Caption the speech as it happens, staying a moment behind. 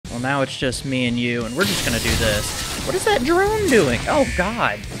Well, now it's just me and you, and we're just gonna do this. What is that drone doing? Oh,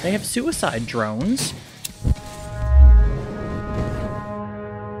 God. They have suicide drones.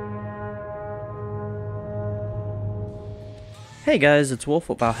 Hey guys, it's Wolf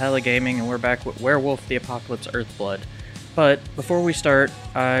with Valhalla Gaming, and we're back with Werewolf the Apocalypse Earthblood. But before we start,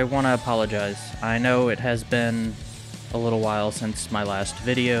 I want to apologize. I know it has been a little while since my last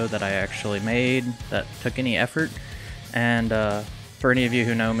video that I actually made that took any effort, and for any of you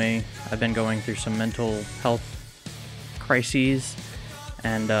who know me, I've been going through some mental health crises,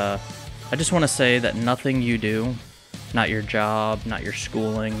 and I just want to say that nothing you do, not your job, not your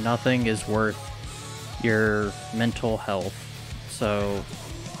schooling, nothing is worth your mental health. So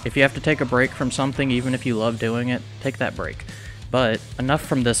if you have to take a break from something, even if you love doing it, take that break. But enough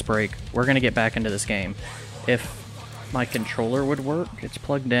from this break. We're going to get back into this game. If my controller would work, it's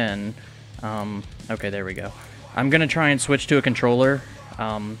plugged in. Okay, there we go. I'm going to try and switch to a controller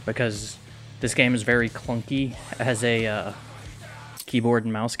because this game is very clunky as a keyboard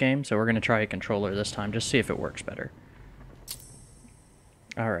and mouse game. So we're going to try a controller this time, just see if it works better.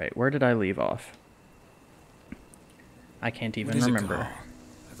 Alright, where did I leave off? I can't even remember.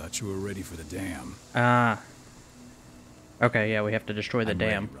 I thought you were ready for the dam. Okay, yeah, we have to destroy the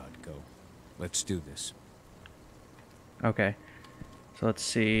dam. Ready, Rodko. Let's do this. Okay. So let's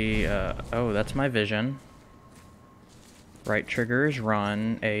see. Oh, that's my vision. Right trigger is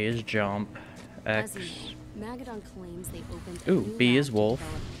run. A is jump. X. Magadon claims they opened Ooh, B is wolf.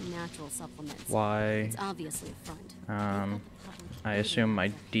 Natural supplements. Y. It's obviously a front. I assume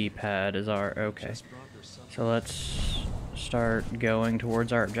my D-pad is our... Okay. So let's start going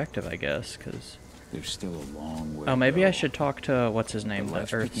towards our objective, I guess, because... There's still a long way. Oh, maybe to go. I should talk to, what's his name, the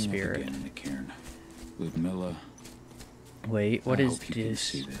Earth Spirit. Ludmilla. Wait, what is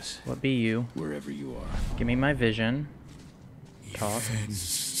this? What be you? Wherever you are. Give me my vision. Talk. Yevhen's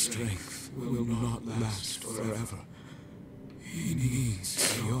strength will not last forever. He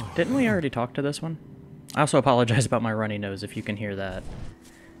needs your... Didn't we already talk to this one? I also apologize about my runny nose if you can hear that.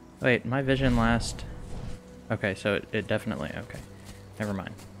 Wait, my vision last... Okay, so it definitely... Okay. Never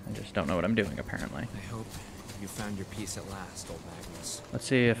mind. I just don't know what I'm doing, apparently. I hope you found your peace at last, old Magnus. Let's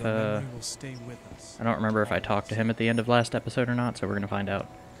see if, I don't remember if I talked to him at the end of last episode or not, so we're gonna find out.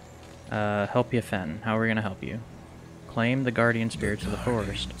 Help you, Fen. How are we gonna help you? Claim the guardian spirits of the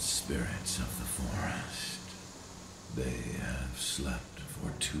forest. Spirits of the forest. They have slept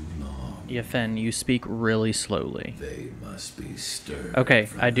for too long. Fen, you speak really slowly. They must be stirred. Okay,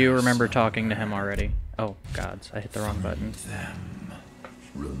 I do remember talking to him already. Oh, gods, I hit the wrong button.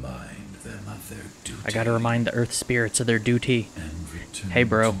 Remind them of their duty. I gotta remind the Earth Spirits of their duty. Hey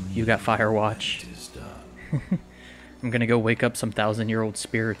bro, you got Fire Watch. I'm gonna go wake up some 1,000-year-old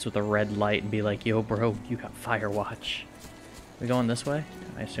spirits with a red light and be like, yo bro, you got Fire Watch. We going this way?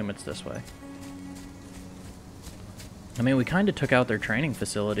 I assume it's this way. I mean, we kind of took out their training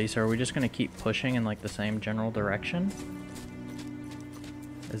facility, so are we just gonna keep pushing in like the same general direction?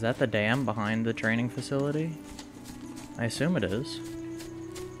 Is that the dam behind the training facility? I assume it is.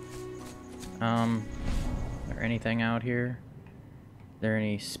 Is there anything out here? Are there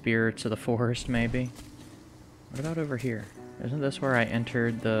any spirits of the forest, maybe? What about over here? Isn't this where I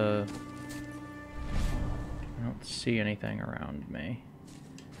entered the... I don't see anything around me.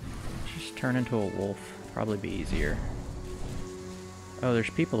 Just turn into a wolf. Probably be easier. Oh, there's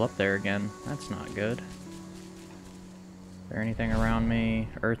people up there again. That's not good. Is there anything around me?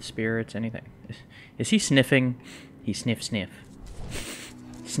 Earth spirits, anything? Is he sniffing? He sniff, sniff.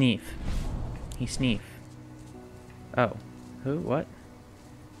 Sniff. He sniff. Oh. Who? What?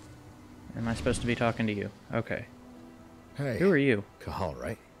 Am I supposed to be talking to you? Okay. Hey. Who are you? Kahal,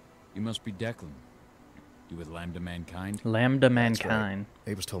 right? You must be Declan. You with Lambda Mankind? Lambda That's Mankind.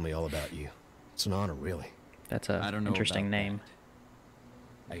 Right. Abel's told me all about you. It's an honor, really. That's a I don't know interesting about name.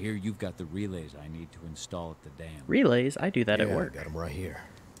 that. I hear you've got the relays I need to install at the dam. Relays? I do that yeah, at work. I got them right here.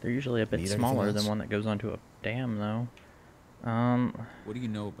 They're usually a bit Need smaller anything than else? one that goes onto a dam, though. What do you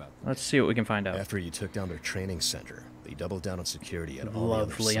know about them? Let's see what we can find out. After you took down their training center, they doubled down on security at all the other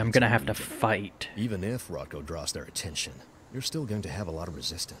Lovely. sites I'm gonna in the have to region. fight. Even if Rodko draws their attention, you're still going to have a lot of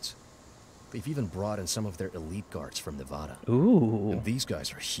resistance. They've even brought in some of their elite guards from Nevada. Ooh. And these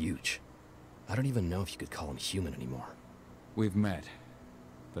guys are huge. I don't even know if you could call them human anymore. We've met,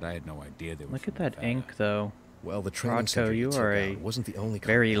 but I had no idea they were Look from at that Nevada. ink, though. Well, the training Rodko, center you took are out a wasn't the only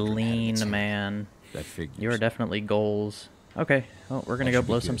very contractor had its lean hand. man. That figures. You are definitely goals. Okay, well, we're gonna That go should be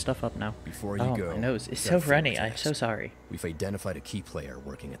blow some good. stuff up now. Before you Oh, go, my nose is we've so got a favor runny. to I'm so ask. sorry. We've identified a key player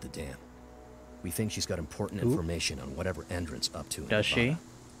working at the dam. We think she's got important Who? information on whatever Endron's up to in Does she? Nevada.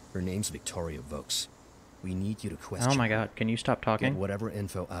 Her name's Victoria Vokes. We need you to question Oh my god, can you stop her. talking? Get whatever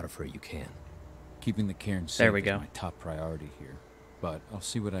info out of her you can. Keeping the cairn safe There we is go. my top priority here, but I'll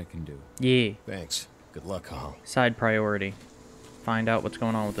see what I can do. Yeah. Thanks. Good luck, Carl. Side priority. Find out what's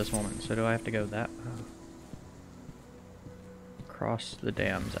going on with this woman. So do I have to go that... Cross the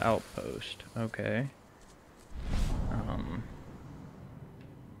dam's outpost. Okay.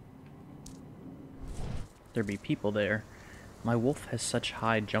 There be people there. My wolf has such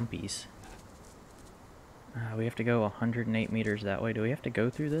high jumpies. We have to go 108 meters that way. Do we have to go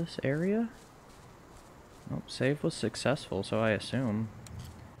through this area? Nope, save was successful, so I assume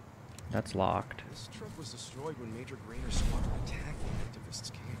that's locked. This truck was destroyed when Major Grainer's squadron attacked the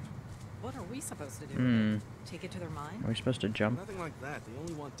activists' camp. What are we supposed to do with it? Take it to their Are mine? we supposed to jump? Nothing like that. They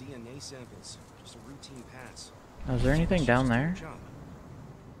only want DNA samples. Just a routine pass. Oh, is there anything down there? Job.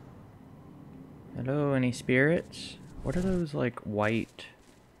 Hello, any spirits? What are those, like, white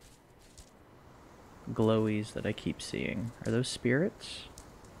glowies that I keep seeing? Are those spirits?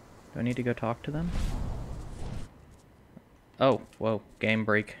 Do I need to go talk to them? Oh, whoa, game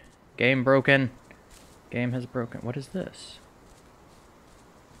break. Game broken. Game has broken. What is this?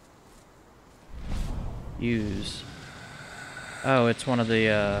 Use. Oh, it's one of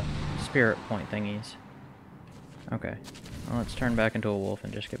the spirit point thingies. Okay. Well, let's turn back into a wolf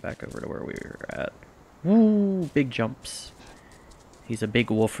and just get back over to where we were at. Woo! Big jumps. He's a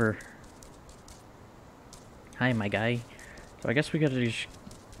big wolfer. Hi, my guy. So I guess we gotta just...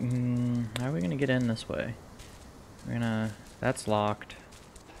 how are we gonna get in this way? We're gonna... That's locked.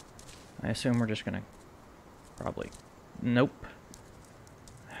 I assume we're just gonna... Probably... Nope.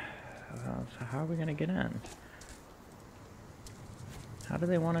 So how are we gonna get in? How do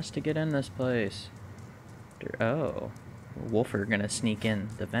they want us to get in this place? Oh. Wolfer gonna sneak in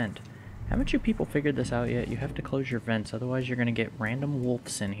the vent. Haven't you people figured this out yet? You have to close your vents, otherwise you're gonna get random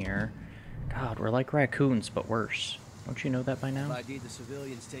wolves in here. God, we're like raccoons, but worse. Don't you know that by now? ID'd the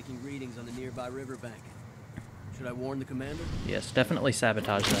civilians taking readings on the nearby riverbank. Should I warn the commander? Yes, definitely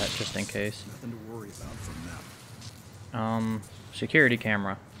sabotage that, just in case. Nothing to worry about from them. Security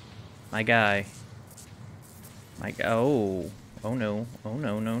camera. My guy. Oh. Oh no. Oh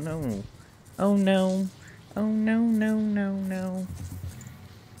no, no, no. Oh no. Oh no, no, no, no.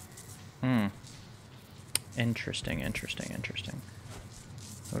 Interesting, interesting, interesting.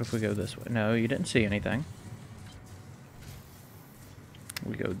 What if we go this way? No, you didn't see anything.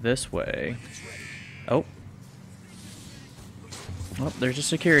 We go this way. Oh. Oh, there's a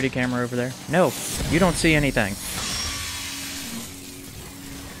security camera over there. No, you don't see anything.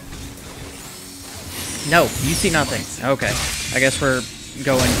 No, you see nothing. Okay, I guess we're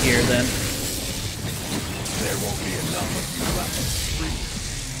going here then. There won't be enough of you left.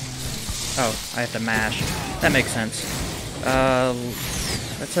 Oh, I have to mash. That makes sense.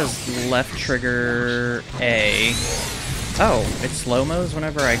 That says left trigger A. Oh, it slow-mos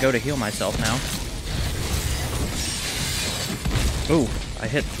whenever I go to heal myself now. Ooh, I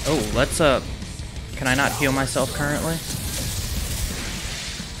hit... Oh, let's, can I not heal myself currently?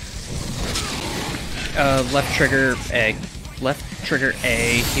 Left trigger A. Left trigger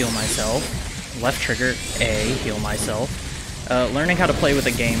A, heal myself. Left trigger A, heal myself. Learning how to play with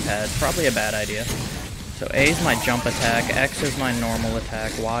a gamepad, probably a bad idea. So A is my jump attack, X is my normal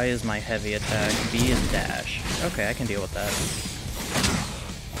attack, Y is my heavy attack, B is dash. Okay, I can deal with that.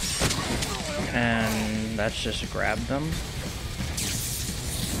 And that's just grab them.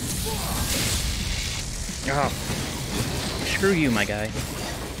 Oh, screw you, my guy.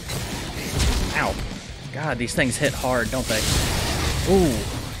 Ow. God, these things hit hard, don't they? Ooh,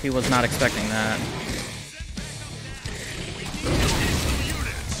 he was not expecting that.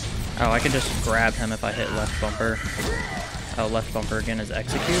 Oh, I could just grab him if I hit left bumper. Oh, left bumper again is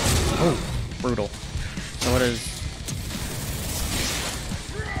execute. Oh, brutal. So what is...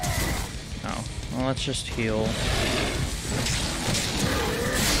 Oh, well, let's just heal.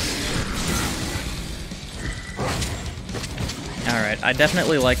 Alright, I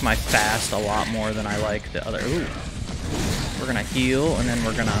definitely like my fast a lot more than I like the other. Ooh. We're gonna heal, and then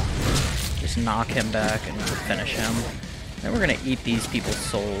we're gonna just knock him back and finish him. Then we're gonna eat these people's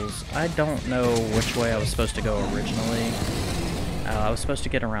souls. I don't know which way I was supposed to go originally. I was supposed to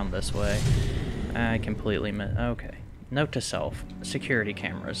get around this way. I completely missed. Okay. Note to self. Security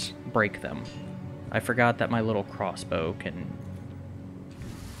cameras. Break them. I forgot that my little crossbow can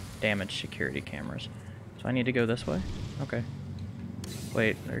damage security cameras. So I need to go this way? Okay.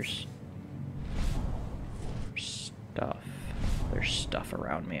 Wait, there's stuff. There's stuff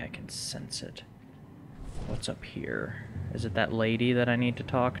around me. I can sense it. What's up here? Is it that lady that I need to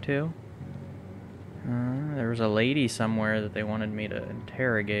talk to? There was a lady somewhere that they wanted me to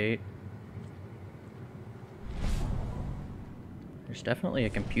interrogate. There's definitely a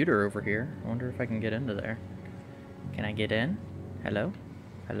computer over here. I wonder if I can get into there. Can I get in? Hello?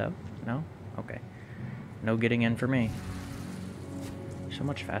 Hello? No? Okay. No getting in for me. So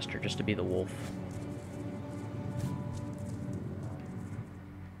much faster just to be the wolf.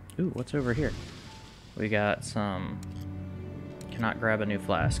 Ooh, what's over here? We got some... Cannot grab a new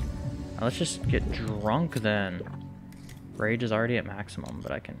flask. Now let's just get drunk then. Rage is already at maximum,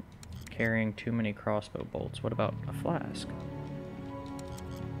 but I can... Carrying too many crossbow bolts. What about a flask?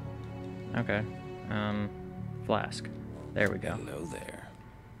 Okay. Flask. There we go. Hello there.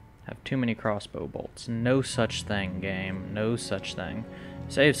 Have too many crossbow bolts. No such thing, game. No such thing.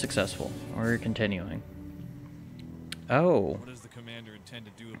 Save successful. We're continuing. Oh. What does the commander intend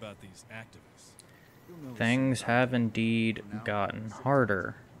to do about these activists? Things have indeed gotten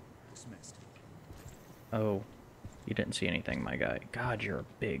harder. Oh. You didn't see anything, my guy. God, you're a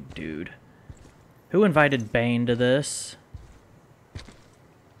big dude. Who invited Bane to this?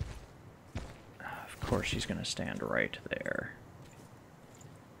 Of course she's gonna stand right there.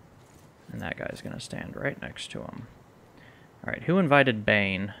 And that guy's gonna stand right next to him. Alright, who invited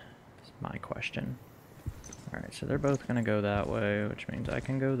Bane? That's my question. Alright, so they're both gonna go that way, which means I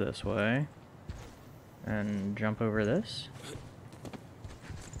can go this way. And jump over this.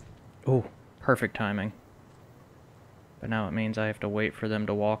 Oh, perfect timing. But now it means I have to wait for them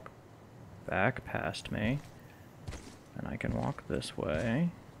to walk back past me. And I can walk this way.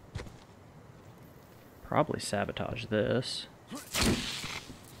 Probably sabotage this.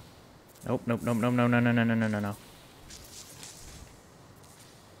 Nope, nope, nope, nope, no, no, no, no, no, no, no, no.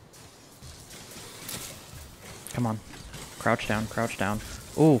 Come on. Crouch down, crouch down.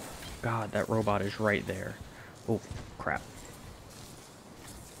 Oh, God, that robot is right there. Oh, crap.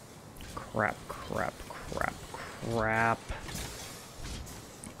 Crap, crap, crap, crap.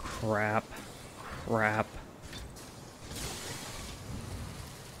 Crap, crap.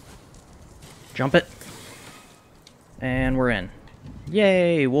 Jump it. And we're in.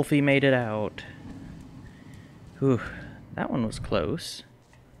 Yay, Wolfie made it out. Whew, that one was close.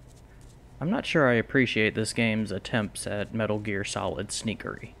 I'm not sure I appreciate this game's attempts at Metal Gear Solid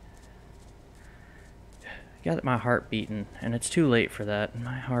sneakery. Got my heart beating, and it's too late for that.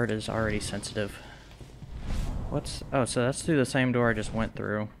 My heart is already sensitive. What's... Oh, so that's through the same door I just went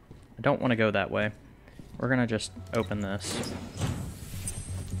through. I don't want to go that way. We're gonna just open this.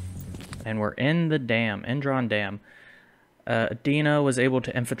 And we're in the dam, Endron Dam. Dina was able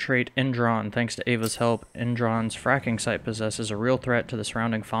to infiltrate Endron thanks to Ava's help. Endron's fracking site possesses a real threat to the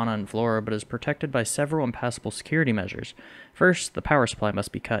surrounding fauna and flora, but is protected by several impassable security measures. First, the power supply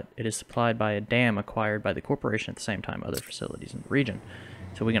must be cut. It is supplied by a dam acquired by the corporation at the same time other facilities in the region.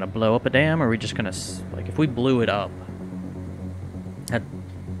 So we're gonna blow up a dam, or are we just gonna... Like, if we blew it up, that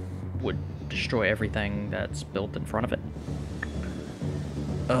would destroy everything that's built in front of it.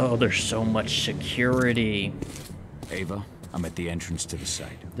 Oh, there's so much security. Ava, I'm at the entrance to the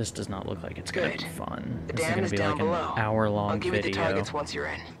site. This does not look like it's gonna be fun. The This is dam gonna is be down like below. an hour-long I'll give you the video. targets once you're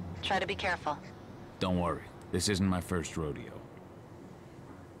in. Try to be careful. Don't worry, this isn't my first rodeo.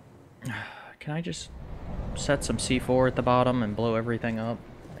 Can I just set some C4 at the bottom and blow everything up?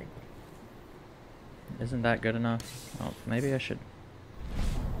 Like, isn't that good enough? Well, maybe I should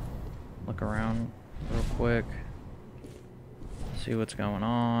look around real quick. See what's going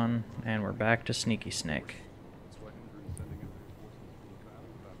on. And we're back to Sneaky Snake.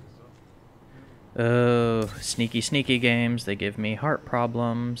 Oh, sneaky, sneaky games. They give me heart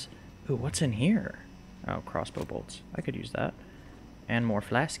problems. Ooh, what's in here? Oh, crossbow bolts. I could use that. And more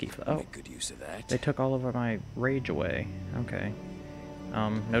flasky. Oh, Make good use of that. they took all of my rage away. Okay.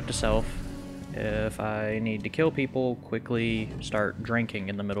 Note to self. If I need to kill people, quickly start drinking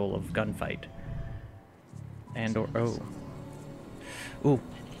in the middle of gunfight. And or... Oh. Ooh.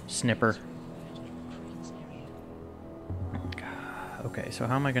 Snipper. Okay, so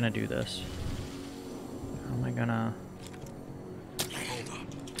how am I gonna do this? How am I gonna...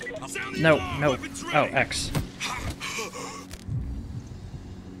 No, no. Oh, X.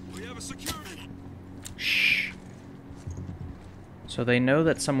 Shh. So they know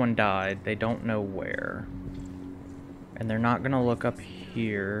that someone died. They don't know where. And they're not gonna look up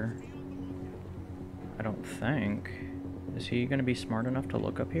here. I don't think. Is he gonna be smart enough to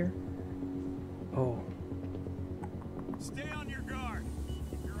look up here? Oh. Stay on your guard.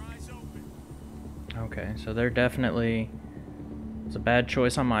 Keep your eyes open. Okay, so they're definitely... It's a bad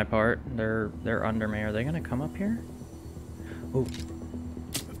choice on my part. They're under me. Are they gonna come up here? Oh.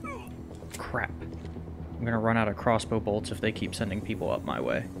 Crap. I'm gonna run out of crossbow bolts if they keep sending people up my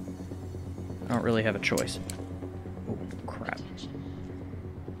way. I don't really have a choice. Oh, crap.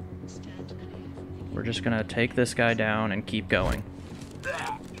 We're just gonna take this guy down and keep going.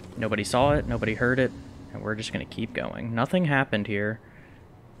 Nobody saw it, nobody heard it, and we're just gonna keep going. Nothing happened here.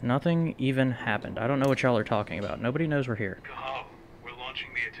 Nothing even happened. I don't know what y'all are talking about. Nobody knows we're here. Go. We're launching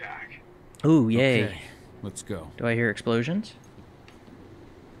the attack. Ooh, yay. Okay, let's go. Do I hear explosions?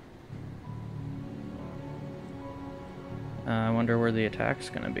 I wonder where the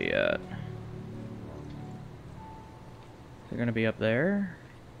attack's gonna be at. They're gonna be up there.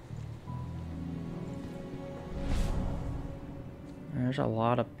 There's a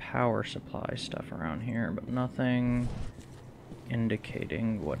lot of power supply stuff around here, but nothing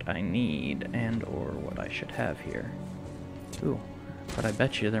indicating what I need and or what I should have here. Ooh, but I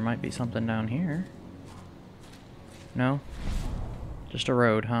bet you there might be something down here. No? Just a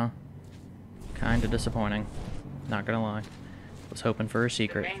road, huh? Kinda disappointing. Not gonna lie. Was hoping for a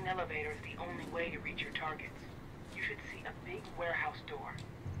secret. The main elevator is the only way to reach your targets. You should see a big warehouse door.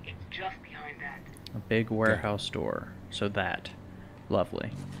 It's just behind that. A big warehouse door. So that.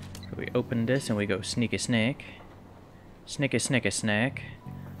 Lovely. So we open this and we go sneaky snake. Sneaky sneaky snake.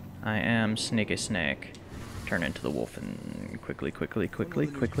 I am sneaky snake. Turn into the wolf and quickly.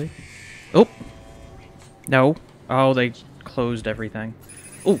 Oh! No. Oh, they closed everything.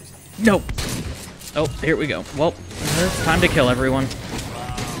 Oh! No! Oh, here we go. Well, it's time to kill everyone.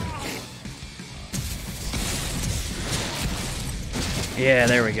 Yeah,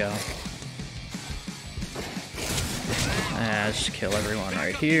 there we go. Just kill everyone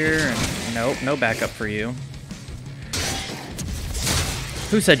right here. And nope, no backup for you.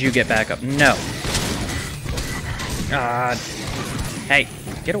 Who said you get backup? No. God. Hey,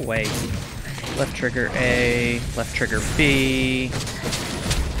 get away. Left trigger A, left trigger B,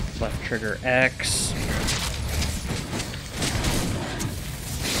 left trigger X.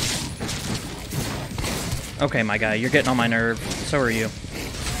 Okay, my guy, you're getting on my nerve. So are you.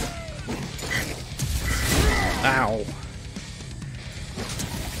 Ow.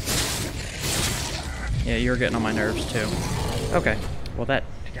 Yeah, you're getting on my nerves too. Okay. Well, God,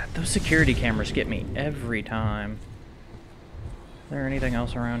 those security cameras get me every time. Is there anything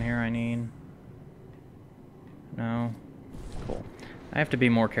else around here I need? No? Cool. I have to be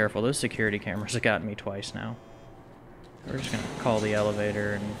more careful. Those security cameras have gotten me twice now. We're just gonna call the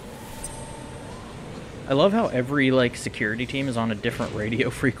elevator and... I love how every, like, security team is on a different radio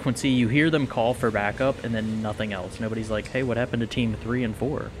frequency. You hear them call for backup and then nothing else. Nobody's like, hey, what happened to team 3 and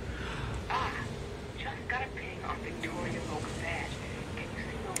 4?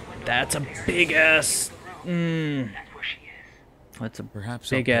 That's a big ass. That's a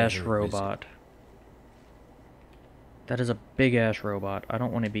big ass robot. That is a big ass robot. I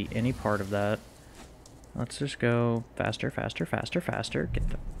don't want to be any part of that. Let's just go faster. Get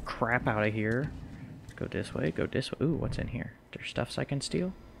the crap out of here. Go this way. Ooh, what's in here? There's stuffs I can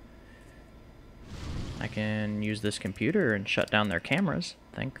steal. I can use this computer and shut down their cameras.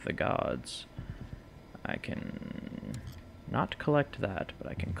 Thank the gods. I can not collect that,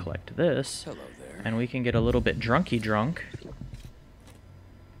 but I can collect this. Hello there. And we can get a little bit drunky drunk.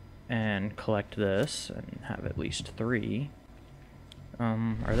 And collect this and have at least 3.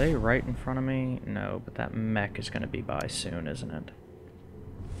 Are they right in front of me? No, but that mech is going to be by soon, isn't it?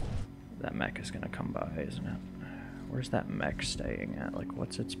 That mech is going to come by, isn't it? Where's that mech staying at? Like,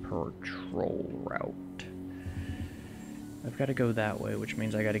 what's its patrol route? I've got to go that way, which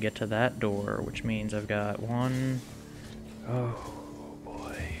means I got to get to that door, which means I've got 1... Oh,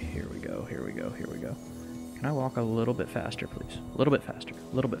 boy. Here we go. Can I walk a little bit faster, please? A little bit faster.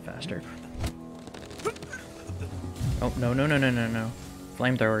 Oh, no.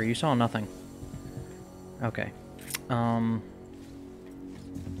 Flamethrower, you saw nothing. Okay. Oh,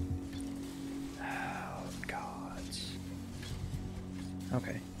 gods.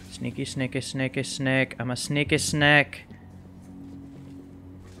 Okay. Sneaky snake. I'm a sneaky snake.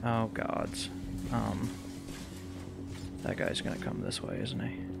 Oh, gods. That guy's gonna come this way, isn't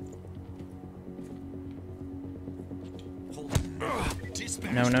he?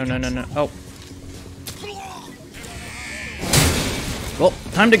 No. Oh. Well,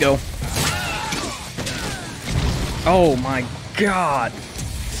 time to go. Oh my god.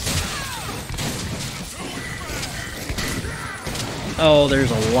 Oh,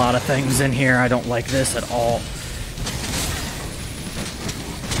 there's a lot of things in here. I don't like this at all.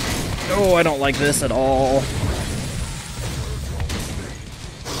 Oh, I don't like this at all.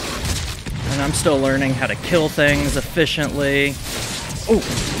 And I'm still learning how to kill things efficiently. Oh,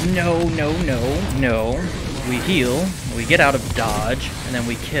 no. We heal, we get out of dodge, and then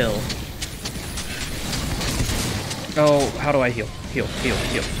we kill. Oh, how do I heal? Heal.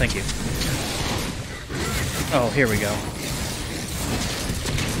 Thank you. Oh, here we go.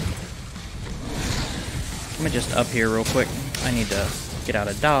 Let me just up here real quick. I need to get out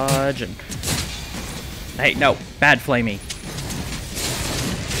of dodge, and... Hey, no! Bad Flamey!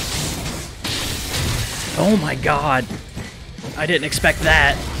 Oh my god! I didn't expect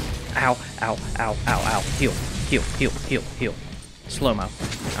that! Ow, ow, ow, ow, ow. Heal, heal, heal, heal, heal. Slow-mo.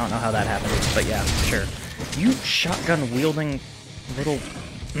 I don't know how that happened, but yeah, sure. You shotgun-wielding little...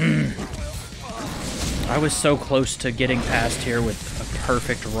 I was so close to getting past here with a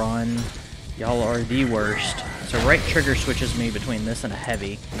perfect run. Y'all are the worst. So right trigger switches me between this and a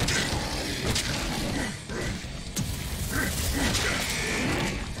heavy.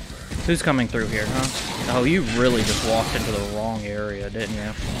 Who's coming through here, huh? Oh, you really just walked into the wrong area, didn't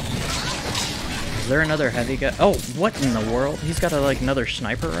you? Is there another heavy guy? Oh, what in the world? He's got like another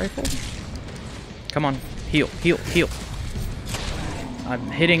sniper rifle? Come on. Heal, heal, heal.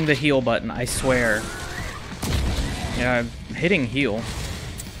 I'm hitting the heal button, I swear. Yeah, I'm hitting heal.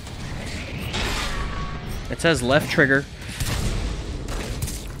 It says left trigger.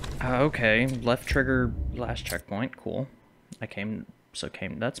 Okay, left trigger, last checkpoint, cool.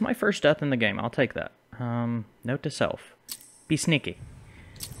 That's my first death in the game, I'll take that. Note to self. Be sneaky.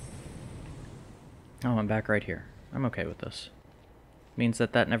 Oh, I'm back right here. I'm okay with this. Means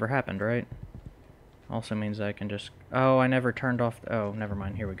that never happened, right? Also means I can just... Oh, I never turned off... Oh, never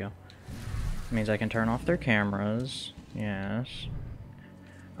mind, here we go. Means I can turn off their cameras. Yes.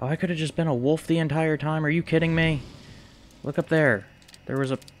 Oh, I could have just been a wolf the entire time. Are you kidding me? Look up there. There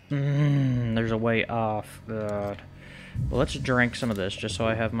was a... there's a way off. God. Well, let's drink some of this just so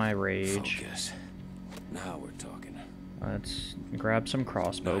I have my rage. Focus. Now we're talking. Let's grab some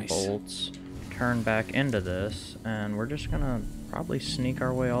crossbow bolts. Turn back into this. And we're just gonna probably sneak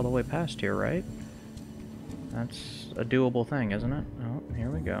our way all the way past here, right? That's a doable thing, isn't it? Oh, here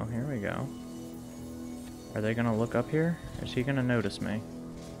we go. Here we go. Are they gonna look up here? Is he gonna notice me?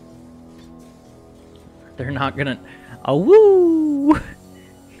 They're not gonna... Oh, woo!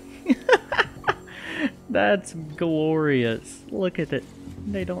 That's glorious. Look at it.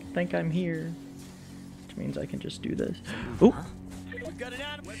 They don't think I'm here. Which means I can just do this. Ooh!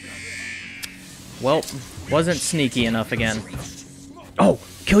 Well, wasn't sneaky enough again. Oh!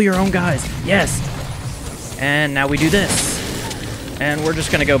 Kill your own guys! Yes! And now we do this. And we're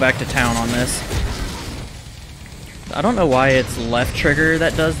just gonna go back to town on this. I don't know why it's left trigger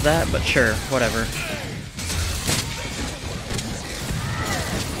that does that, but sure, whatever.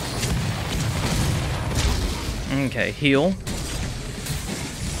 Okay, heal.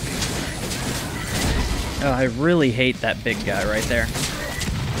 Oh, I really hate that big guy right there.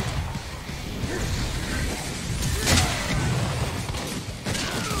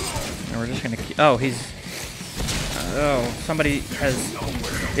 And we're just gonna... Oh, he's... Oh, somebody has...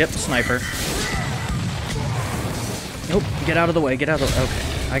 Yep, sniper. Nope, get out of the way, get out of the...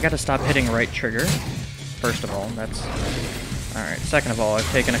 Okay, I gotta stop hitting right trigger. First of all, that's... Alright, second of all, I've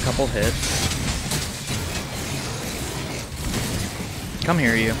taken a couple hits. Come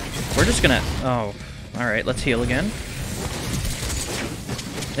here, you. We're just gonna... Oh, alright, let's heal again.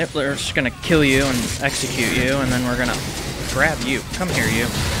 Yep, we're just gonna kill you and execute you, and then we're gonna grab you. Come here, you.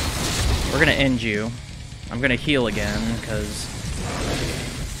 We're gonna end you. I'm gonna heal again, because...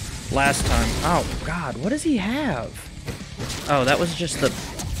 Last time... Oh, God, what does he have? Oh, that was just the...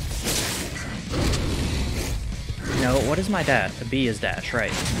 No, what is my dash? A B is dash,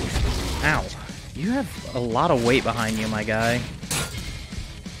 right. Ow. You have a lot of weight behind you, my guy.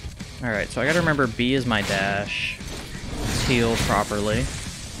 Alright, so I gotta remember B is my dash. Let's heal properly.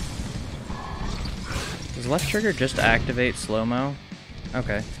 Does left trigger just activate slow-mo?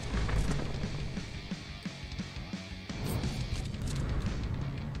 Okay.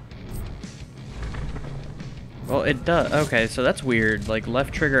 Well, it does. Okay, so that's weird. Like,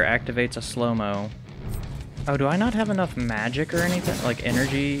 left trigger activates a slow-mo. Oh, do I not have enough magic or anything? Like,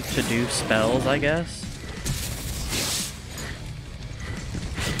 energy to do spells, I guess?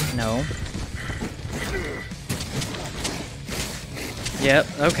 No. Yep,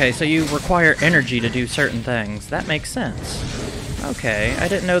 okay, so you require energy to do certain things. That makes sense. Okay, I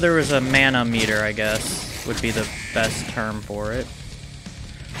didn't know there was a mana meter, I guess, would be the best term for it.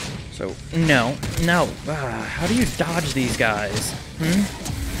 So, no, no. How do you dodge these guys?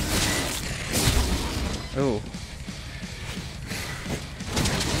 Ooh.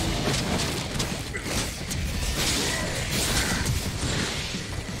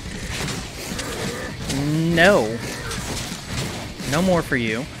 No. No more for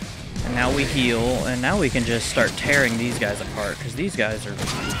you. And now we heal, and now we can just start tearing these guys apart, because these guys are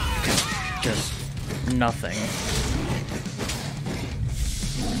just nothing.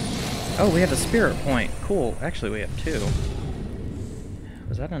 Oh, we have a spirit point. Cool. Actually, we have 2.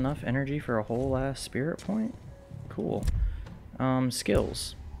 Was that enough energy for a whole ass spirit point? Cool.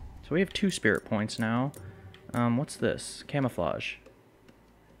 Skills. So we have 2 spirit points now. What's this? Camouflage.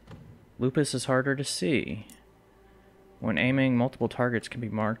 Lupus is harder to see. When aiming, multiple targets can be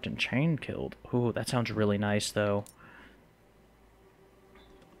marked and chain killed. Ooh, that sounds really nice, though.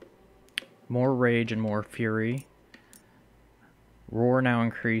 More rage and more fury. Roar now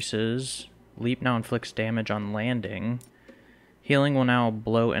increases. Leap now inflicts damage on landing. Healing will now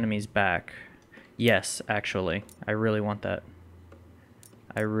blow enemies back. Yes, actually. I really want that.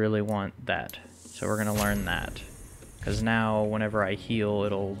 I really want that. So we're going to learn that. Because now, whenever I heal,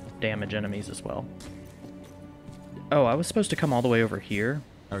 it'll damage enemies as well. Oh, I was supposed to come all the way over here?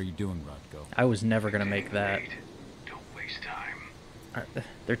 How are you doing, Rodko? I was never going to make that. Don't waste time.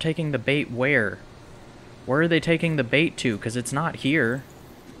 They're taking the bait where? Where are they taking the bait to? Because it's not here.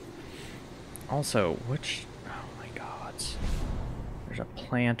 Also, which... Oh my god. There's a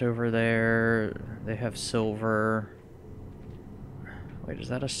plant over there. They have silver. Wait, is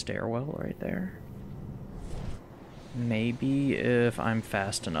that a stairwell right there? Maybe if I'm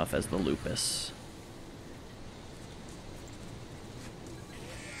fast enough as the Lupus.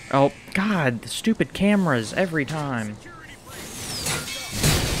 Oh, God, the stupid cameras every time.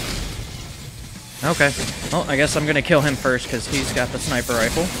 Okay, well, I guess I'm gonna kill him first because he's got the sniper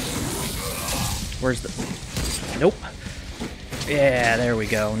rifle. Where's the... Nope. Yeah, there we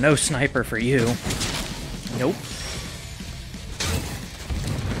go. No sniper for you. Nope.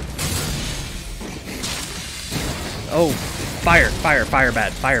 Oh, fire, fire, fire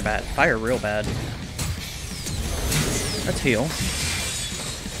bad, fire bad, fire real bad. Let's heal.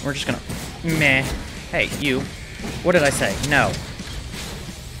 We're just gonna... Meh. Hey, you. What did I say? No.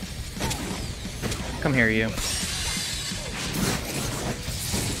 Come here, you.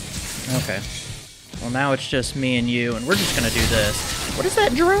 Okay. Well, now it's just me and you, and we're just gonna do this. What is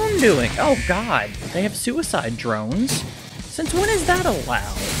that drone doing? Oh, God. They have suicide drones? Since when is that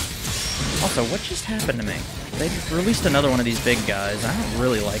allowed? Also, what just happened to me? They released another one of these big guys. I don't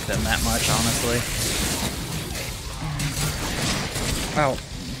really like them that much, honestly. Wow.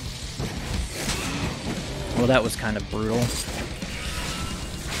 Well, that was kind of brutal.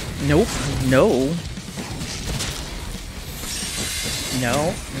 Nope. No.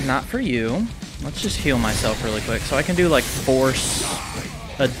 No, not for you. Let's just heal myself really quick. So I can do, like, force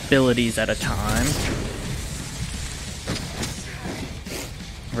abilities at a time.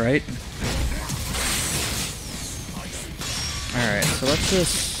 Right? Alright, so let's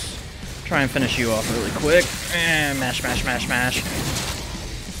just try and finish you off really quick. And mash, mash, mash, mash.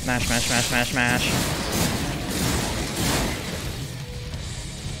 Mash, mash, mash, mash, mash.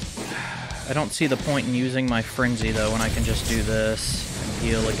 I don't see the point in using my frenzy, though, when I can just do this and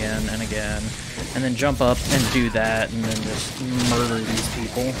heal again and again. And then jump up and do that, and then just murder these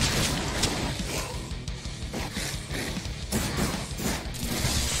people.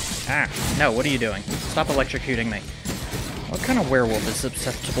 Ah, no, what are you doing? Stop electrocuting me. What kind of werewolf is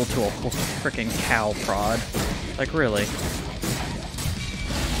susceptible to a freaking cow prod? Like, really?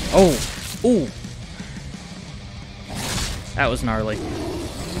 Oh! Ooh! That was gnarly.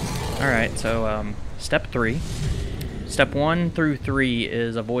 Alright, so, step 3. Step 1 through 3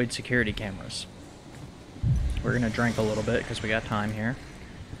 is avoid security cameras. We're gonna drink a little bit, because we got time here.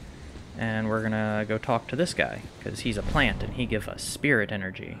 And we're gonna go talk to this guy, because he's a plant, and he gives us spirit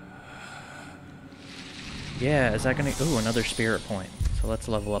energy. Yeah, is that gonna... Ooh, another spirit point. So let's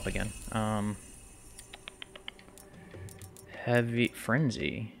level up again. Heavy...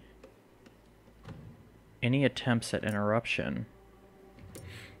 Frenzy. Any attempts at interruption.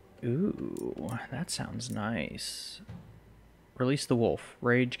 Ooh, that sounds nice. Release the wolf.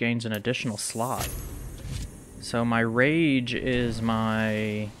 Rage gains an additional slot. So my rage is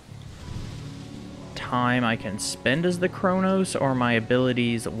my time I can spend as the Chronos, or my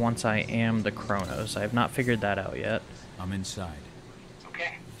abilities once I am the Chronos. I have not figured that out yet. I'm inside.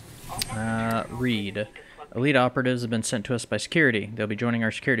 Okay. Read. Elite operatives have been sent to us by security. They'll be joining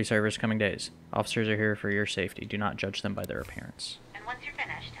our security service coming days. Officers are here for your safety. Do not judge them by their appearance. And once you're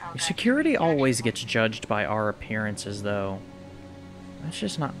finished, Security always gets judged by our appearances, though. That's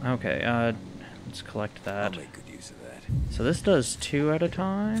just not... Okay, let's collect that. I'll make good use of that. So this does 2 at a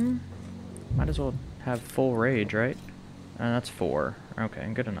time? Might as well have full rage, right? That's 4. Okay,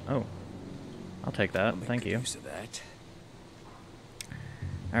 good enough. Oh. I'll take that. Thank you. Use of that.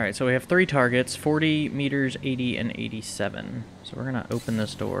 Alright, so we have 3 targets, 40 meters, 80, and 87. So we're going to open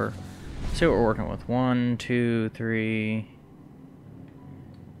this door. See what we're working with. 1, 2, 3...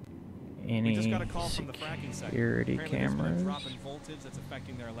 Any security cameras? Well,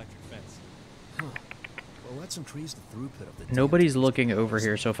 let's increase the throughput of the Nobody's looking over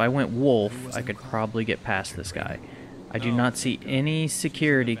here, so if I went wolf, I could probably get past this guy. I do not see any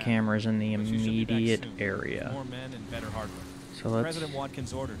security cameras in the immediate area. More men and better hardware. So let's President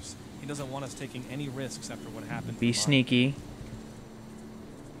Watkins' orders. He doesn't want us taking any risks after what happened. be sneaky.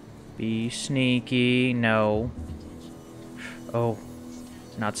 Be sneaky. No. Oh,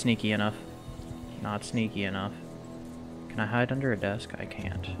 not sneaky enough. Not sneaky enough. Can I hide under a desk? I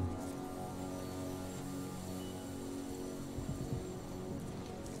can't.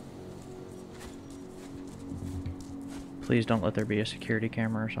 Please don't let there be a security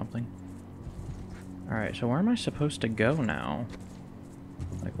camera or something. Alright, so where am I supposed to go now?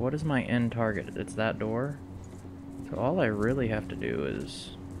 Like, what is my end target? It's that door? So all I really have to do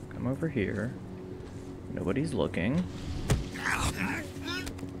is come over here. Nobody's looking.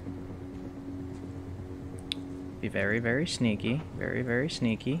 Be very, very sneaky. Very, very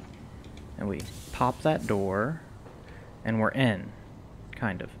sneaky. And we pop that door. And we're in.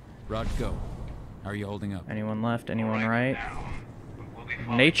 Kind of. Rod, go. How are you holding up? Anyone left? Anyone right?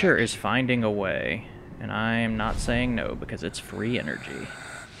 Nature is finding a way. And I am not saying no because it's free energy.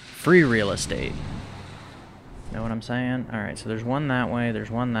 Free real estate. Know what I'm saying? Alright, so there's one that way, there's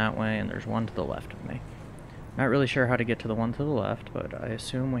one that way, and there's one to the left of me. Not really sure how to get to the one to the left, but I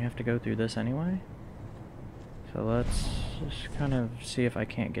assume we have to go through this anyway. So let's just kind of see if I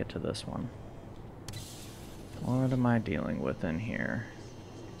can't get to this one. What am I dealing with in here?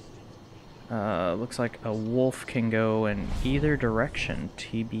 Looks like a wolf can go in either direction,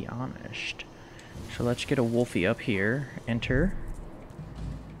 to be honest. So let's get a wolfie up here. Enter.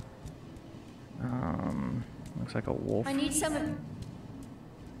 Looks like a wolf. I need some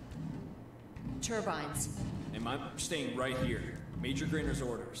turbines. And I'm staying right here. Major Grainer's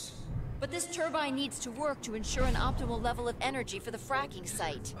orders. But this turbine needs to work to ensure an optimal level of energy for the fracking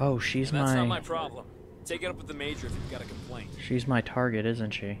site. Oh, she's That's not my my problem. Take it up with the Major if you've got a complaint. She's my target,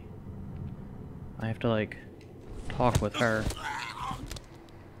 isn't she? I have to, like, talk with her.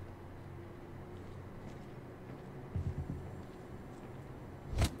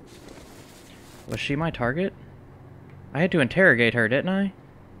 Was she my target? I had to interrogate her, didn't I?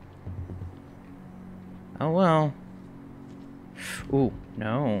 Oh well. Ooh,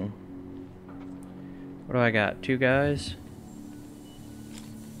 no. What do I got? 2 guys?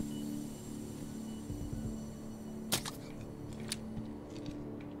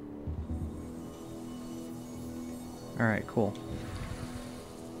 Alright, cool.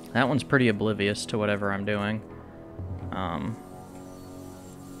 That one's pretty oblivious to whatever I'm doing.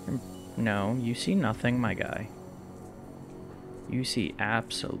 No, you see nothing, my guy. You see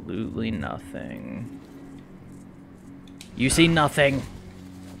absolutely nothing. You see nothing!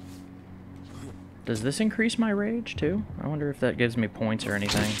 Does this increase my rage, too? I wonder if that gives me points or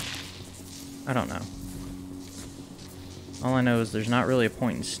anything. I don't know. All I know is there's not really a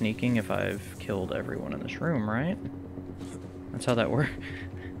point in sneaking if I've killed everyone in this room, right? That's how that works.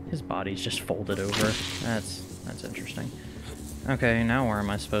 His body's just folded over. That's interesting. Okay, now where am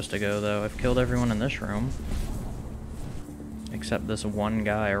I supposed to go, though? I've killed everyone in this room. Except this one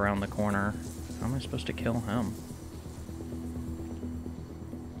guy around the corner. How am I supposed to kill him?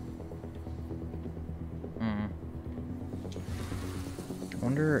 I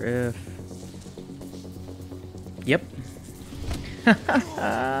wonder if... Yep.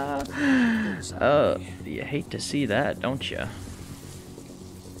 You hate to see that, don't you?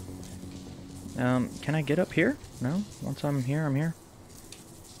 Can I get up here? No? Once I'm here, I'm here.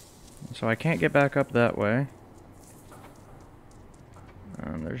 So I can't get back up that way.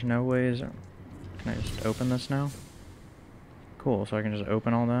 There's no ways... Can I just open this now? Cool, so I can just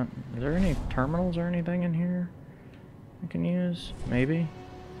open all that. Is there any terminals or anything in here I can use? Maybe?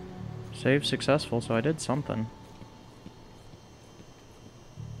 Save successful, so I did something.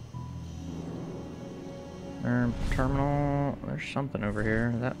 Terminal... There's something over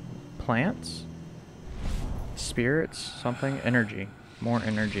here. Is that plants? Spirits? Something? Energy. More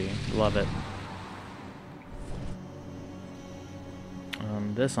energy. Love it.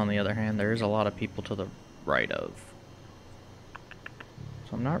 This, on the other hand, there's a lot of people to the right of.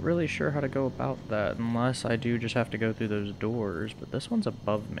 So I'm not really sure how to go about that, unless I do just have to go through those doors, but this one's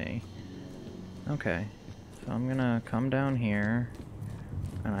above me. Okay. So I'm gonna come down here,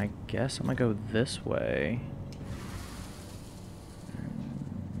 and I guess I'm gonna go this way.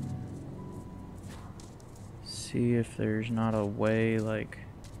 See if there's not a way, like...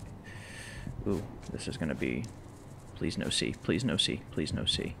 Ooh, this is gonna be... Please no C, please no C, please no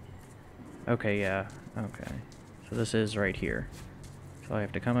C. Okay, yeah, okay. So this is right here. So I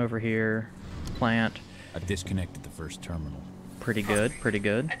have to come over here, plant. I've disconnected the first terminal. Pretty good, pretty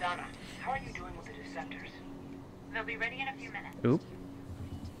good. Adana, how are you doing with the deceptors? They'll be ready in a few minutes. Oop.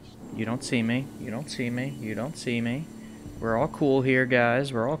 You don't see me, you don't see me, you don't see me. We're all cool here,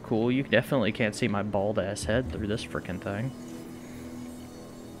 guys. We're all cool. You definitely can't see my bald-ass head through this frickin' thing.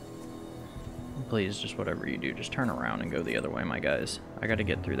 Please, just whatever you do, just turn around and go the other way, my guys. I gotta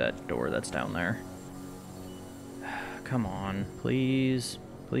get through that door that's down there. Come on, please.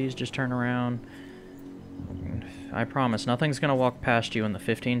 Please just turn around. I promise, nothing's gonna walk past you in the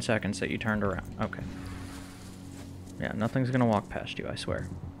 15 seconds that you turned around. Okay. Yeah, nothing's gonna walk past you, I swear.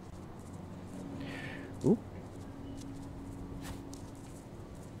 Ooh.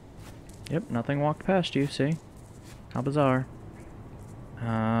 Yep, nothing walked past you, see? How bizarre.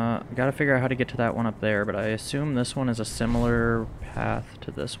 Gotta figure out how to get to that one up there, but I assume this one is a similar path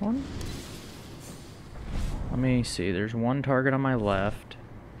to this one? Let me see, there's one target on my left,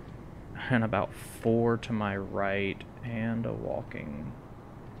 and about 4 to my right, and a walking.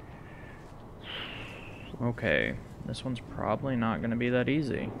 Okay, this one's probably not gonna be that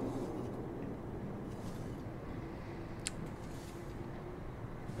easy.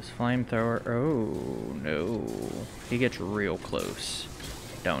 This flamethrower, oh no, he gets real close,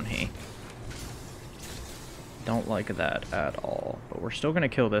 don't he? Don't like that at all, but we're still gonna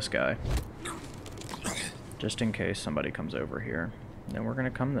kill this guy. Just in case somebody comes over here. Then we're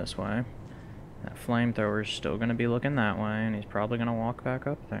gonna come this way. That flamethrower's still gonna be looking that way, and he's probably gonna walk back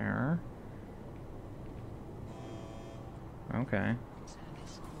up there. Okay.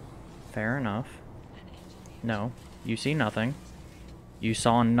 Fair enough. No, you see nothing. You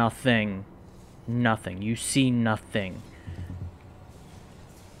saw nothing. Nothing. You see nothing.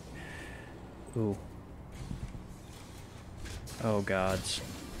 Ooh. Oh, gods.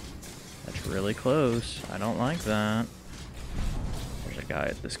 That's really close. I don't like that. There's a guy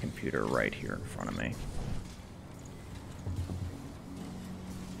at this computer right here in front of me.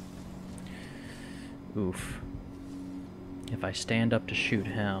 Oof. If I stand up to shoot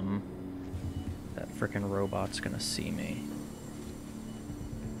him, that frickin' robot's gonna see me.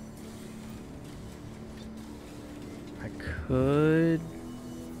 I could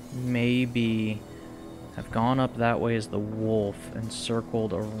maybe have gone up that way as the wolf and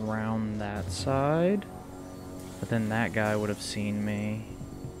circled around that side, but then that guy would have seen me.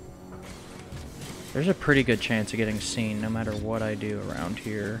 There's a pretty good chance of getting seen no matter what I do around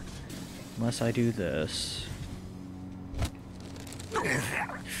here, unless I do this.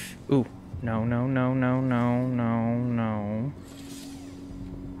 Ooh, no, no, no, no, no, no, no.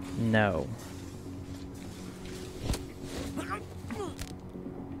 No.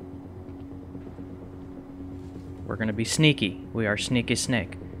 We're gonna be sneaky. We are sneaky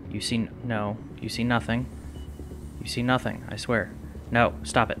snake. You see, no. You see nothing. You see nothing, I swear. No,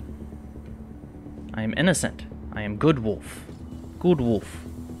 stop it. I am innocent. I am good wolf. Good wolf.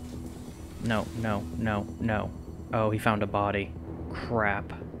 No, no, no, no. Oh, he found a body.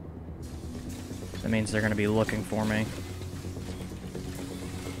 Crap. That means they're gonna be looking for me.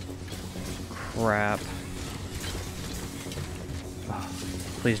 Crap. Oh,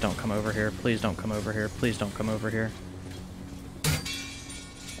 please don't come over here. Please don't come over here. Please don't come over here.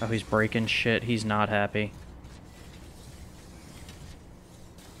 Oh, he's breaking shit. He's not happy.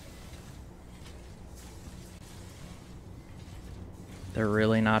 They're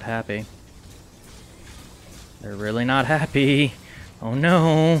really not happy. They're really not happy. Oh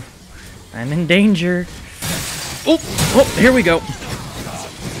no. I'm in danger. Oh, oh, here we go.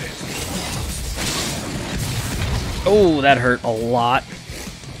 Oh, that hurt a lot.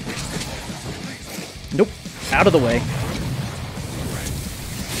 Nope. Out of the way.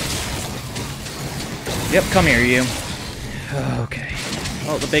 Yep, come here, you. Okay.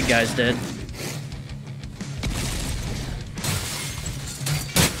 Oh, the big guy's dead.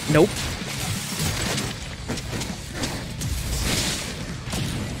 Nope.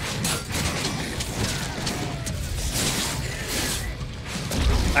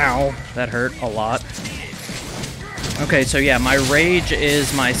 Ow, that hurt a lot. Okay, so yeah, my rage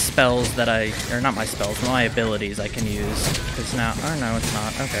is my spells that or not my spells, my abilities I can use. Because now, oh no, it's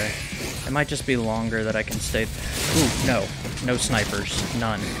not, okay. It might just be longer that I can stay. Ooh, no. No snipers.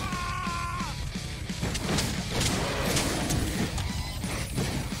 None.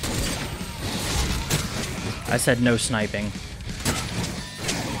 I said no sniping.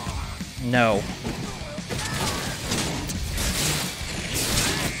 No.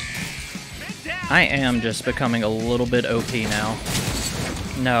 I am just becoming a little bit OP now.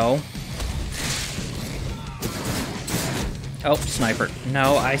 No. Oh, sniper.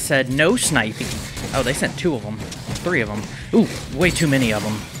 No, I said no sniping. Oh, they sent 2 of them. 3 of them. Ooh, way too many of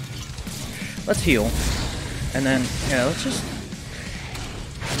them. Let's heal. And then, yeah, let's just...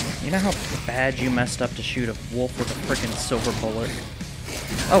 You know how bad you messed up to shoot a wolf with a frickin' silver bullet?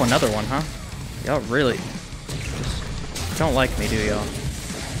 Oh, another one, huh? Y'all really... Just Don't like me, do y'all?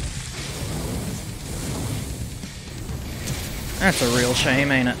 That's a real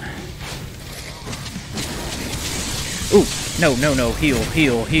shame, ain't it? Ooh, no, no, no, heal,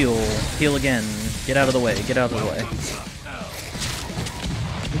 heal, heal, heal again. Get out of the way, get out of the way.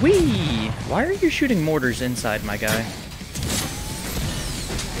 Whee! Why are you shooting mortars inside, my guy?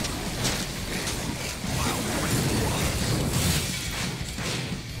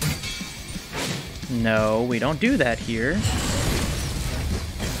 No, we don't do that here.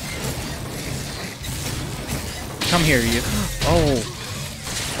 Come here, you. Oh.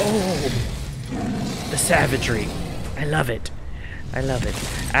 Oh. The savagery. I love it. I love it.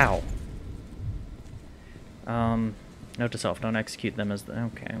 Ow. Note to self, don't execute them as the...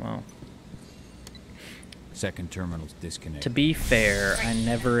 Okay, well... Second terminal's disconnected. To be fair, I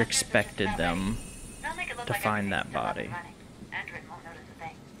never expected them to find that body.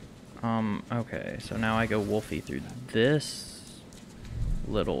 Okay, so now I go Wolfie through this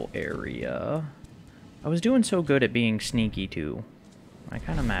little area. I was doing so good at being sneaky, too. I'm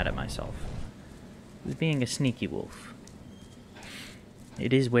kind of mad at myself. I was being a sneaky wolf.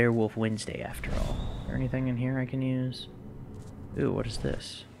 It is Werewolf Wednesday, after all. Is there anything in here I can use? Ooh, what is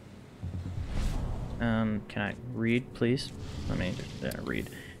this? Can I read, please? Let me just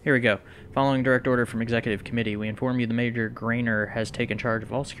read. Here we go. Following direct order from Executive Committee, we inform you the Major Grainer has taken charge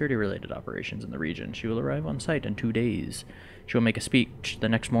of all security-related operations in the region. She will arrive on site in 2 days. She will make a speech the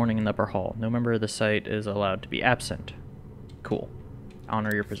next morning in the upper hall. No member of the site is allowed to be absent. Cool.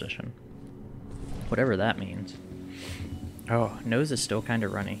 Honor your position. Whatever that means. Oh, nose is still kind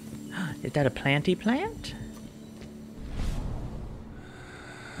of runny. Is that a planty plant?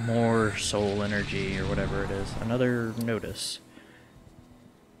 More soul energy or whatever it is. Another notice.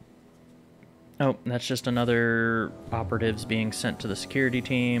 Oh, that's just another operatives being sent to the security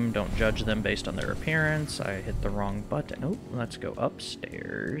team. Don't judge them based on their appearance. I hit the wrong button. Oh, let's go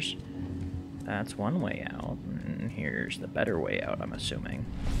upstairs. That's one way out. And here's the better way out, I'm assuming.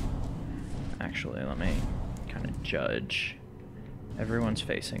 Actually, let me kind of judge. Everyone's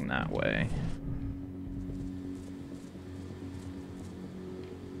facing that way.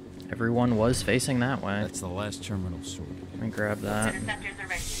 Everyone was facing that way. That's the last terminal sorted. Let me grab that.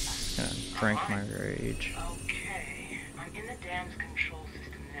 Gonna drink my rage. Okay, I'm in the dam's control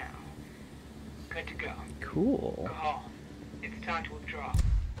system now. Good to go. Cool. Go home. It's time to withdraw.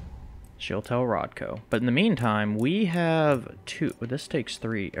 She'll tell Rodko. But in the meantime, we have 2. This takes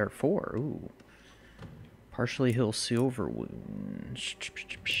 3 or 4. Ooh. Partially heal silver wounds.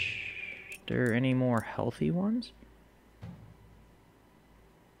 There any more healthy ones?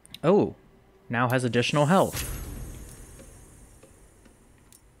 Oh, now has additional health.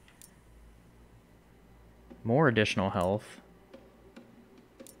 More additional health.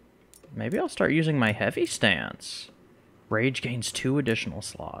 Maybe I'll start using my heavy stance. Rage gains 2 additional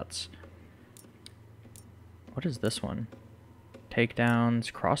slots. What is this one?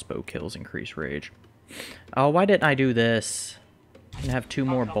 Takedowns, crossbow kills increase rage. Oh, why didn't I do this? I can have 2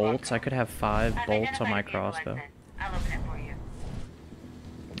 more bolts. I could have 5 bolts on my crossbow.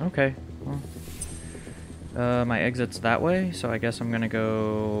 Okay. Well, my exit's that way, so I guess I'm gonna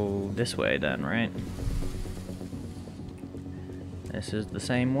go this way then, right? This is the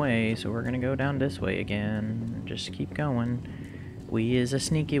same way, so we're gonna go down this way again. Just keep going. We is a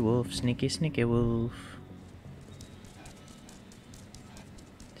sneaky wolf, sneaky, sneaky wolf.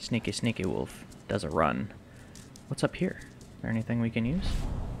 Sneaky, sneaky wolf does a run. What's up here? Is there anything we can use?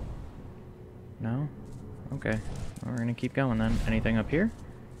 No? Okay. Well, we're gonna keep going then. Anything up here?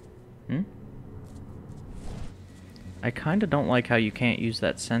 Hmm? I kinda don't like how you can't use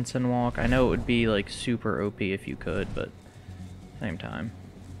that sense and walk. I know it would be like super OP if you could, but same time.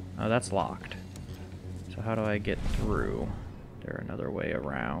 Oh, that's locked. So how do I get through? Is there another way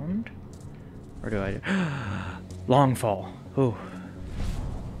around? Or do I do... Long fall. Ooh.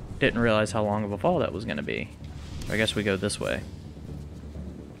 Didn't realize how long of a fall that was gonna be. I guess we go this way.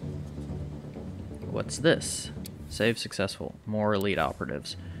 What's this? Save successful. More elite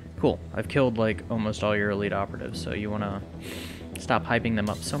operatives. Cool. I've killed like almost all your elite operatives, so you wanna stop hyping them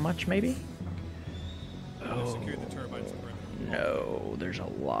up so much, maybe? Oh. No, there's a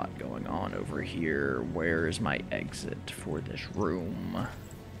lot going on over here. Where is my exit for this room?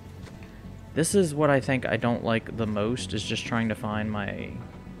 This is what I think I don't like the most, is just trying to find my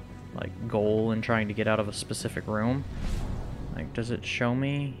like goal and trying to get out of a specific room. Like, does it show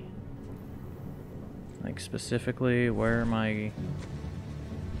me like specifically where my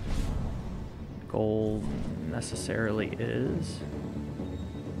goal necessarily is?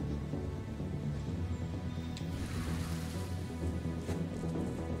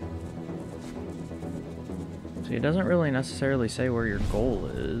 See, it doesn't really necessarily say where your goal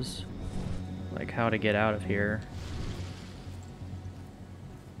is. Like how to get out of here.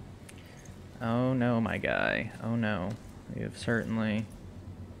 Oh no, my guy. Oh no. You have certainly...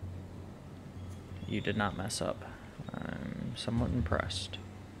 You did not mess up. I'm somewhat impressed.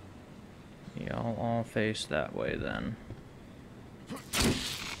 Y'all all face that way then.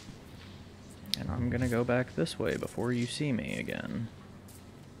 And I'm gonna go back this way before you see me again.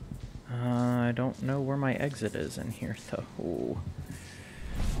 I don't know where my exit is in here though.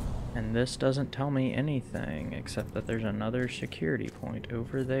 And this doesn't tell me anything except that there's another security point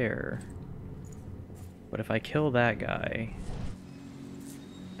over there. But if I kill that guy,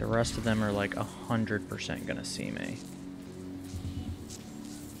 the rest of them are like 100% gonna see me.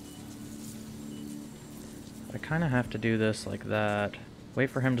 I kind of have to do this like that. Wait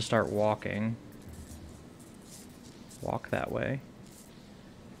for him to start walking. Walk that way.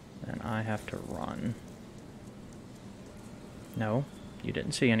 Then I have to run. No, you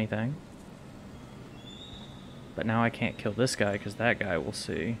didn't see anything. But now I can't kill this guy because that guy will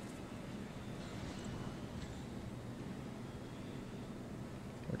see.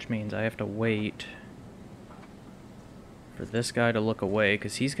 Which means I have to wait for this guy to look away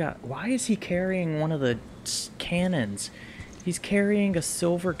because he's got... Why is he carrying one of the cannons? He's carrying a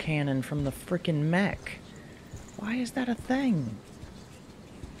silver cannon from the frickin' mech. Why is that a thing?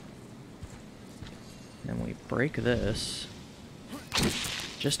 Then we break this.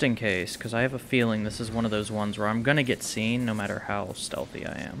 Just in case, because I have a feeling this is one of those ones where I'm gonna get seen no matter how stealthy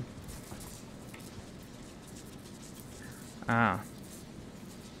I am. Ah.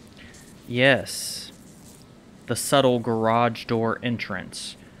 Yes. The subtle garage door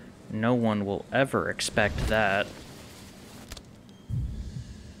entrance. No one will ever expect that.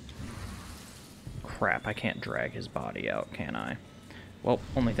 Crap, I can't drag his body out, can I? Well,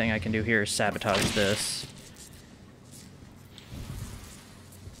 only thing I can do here is sabotage this.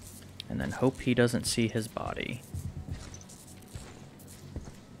 And then hope he doesn't see his body.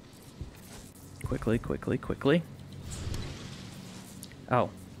 Quickly, quickly, quickly. Oh,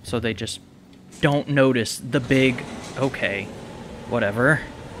 so they just don't notice the big... Okay, whatever.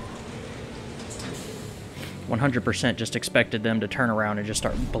 100% just expected them to turn around and just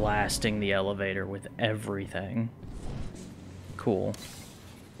start blasting the elevator with everything. Cool.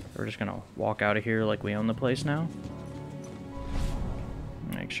 We're just gonna walk out of here like we own the place now.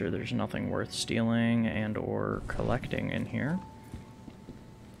 Make sure there's nothing worth stealing and or collecting in here.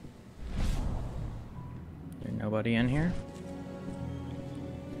 There's nobody in here?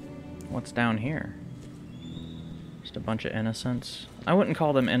 What's down here? Just a bunch of innocents. I wouldn't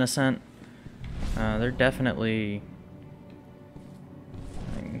call them innocent. They're definitely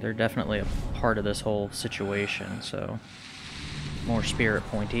a part of this whole situation, so more spirit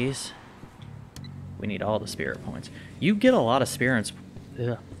pointies. We need all the spirit points. You get a lot of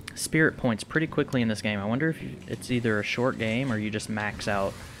spirit points pretty quickly in this game. I wonder if it's either a short game or you just max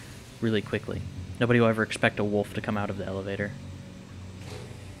out really quickly. Nobody will ever expect a wolf to come out of the elevator.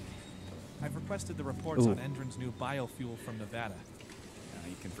 I've requested the reports on Endron's new biofuel from Nevada.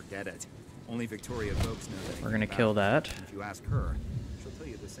 You can forget it. Only Victoria Vokes know that. We're gonna kill that. If you ask her, she'll tell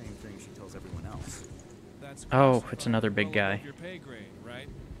you the same thing she tells everyone else. Oh, it's another big guy. Your pay grade, right?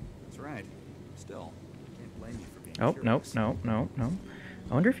 That's right. Still, can't blame you for being Oh, curious. no.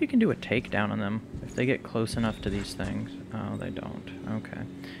 I wonder if you can do a takedown on them if they get close enough to these things. Oh, they don't. Okay.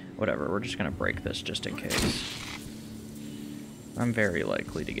 Whatever, we're just gonna break this just in case. I'm very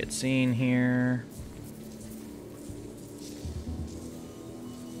likely to get seen here.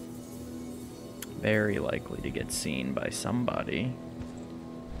 Very likely to get seen by somebody.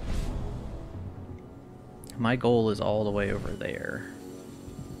 My goal is all the way over there.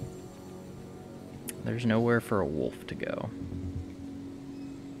 There's nowhere for a wolf to go.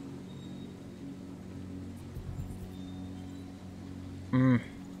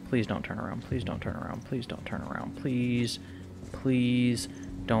 Please don't turn around. Please don't turn around. Please don't turn around. Please. Please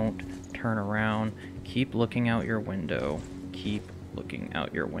don't turn around. Keep looking out your window. Keep looking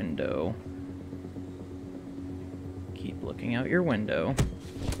out your window. Keep looking out your window.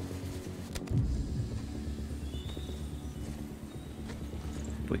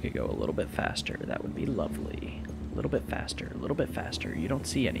 If we could go a little bit faster, that would be lovely. A little bit faster, a little bit faster. You don't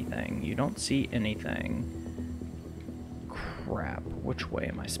see anything. You don't see anything. Crap. Which way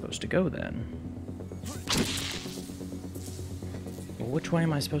am I supposed to go then? Well, which way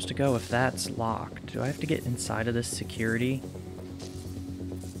am I supposed to go if that's locked? Do I have to get inside of this security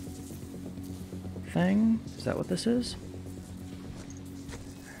thing? Is that what this is?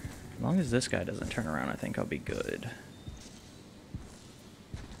 As long as this guy doesn't turn around, I think I'll be good.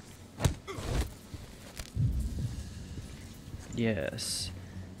 Yes.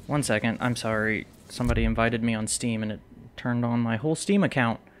 1 second. I'm sorry. Somebody invited me on Steam and it turned on my whole Steam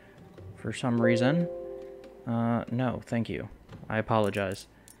account for some reason. No, thank you. I apologize.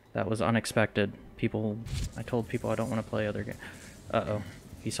 That was unexpected. I told people I don't want to play other games. Uh-oh.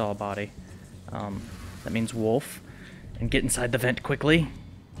 He saw a body. That means wolf. And get inside the vent quickly.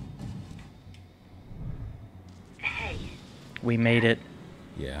 Hey. We made it.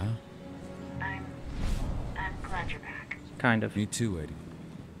 Yeah? I'm glad you're back. Kind of. Me too, Eddie.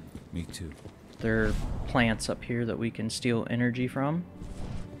 Me too. There are plants up here that we can steal energy from.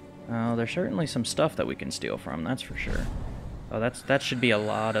 There's certainly some stuff that we can steal from, that's for sure. Oh, that should be a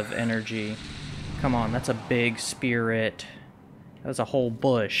lot of energy. Come on, that's a big spirit. That was a whole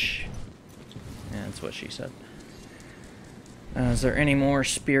bush. Yeah, that's what she said. Is there any more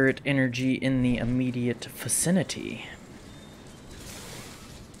spirit energy in the immediate vicinity?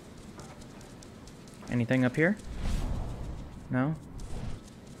 Anything up here? No?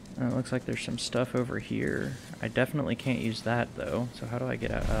 It looks like there's some stuff over here. I definitely can't use that, though. So how do I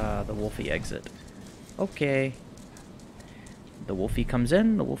get out? The wolfie exit. Okay. The wolfie comes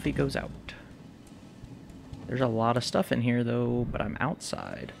in, the wolfie goes out. There's a lot of stuff in here, though, but I'm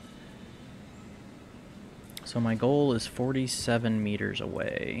outside. So my goal is 47 meters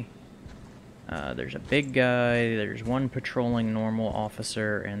away. There's a big guy, there's one patrolling normal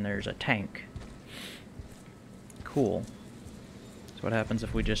officer, and there's a tank. Cool. So what happens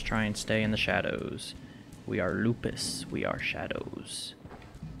if we just try and stay in the shadows? We are Lupus, we are shadows.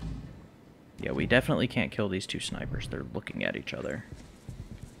 Yeah, we definitely can't kill these two snipers. They're looking at each other.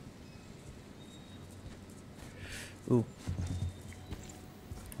 Ooh.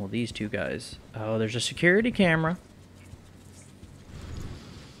 Well, these two guys. Oh, there's a security camera.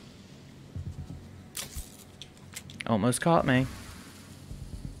 Almost caught me.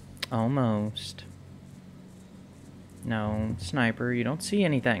 Almost. No, sniper, you don't see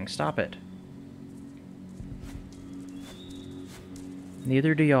anything. Stop it.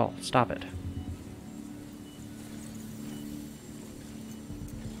 Neither do y'all. Stop it.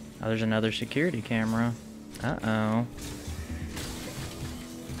 Oh, there's another security camera. Uh-oh.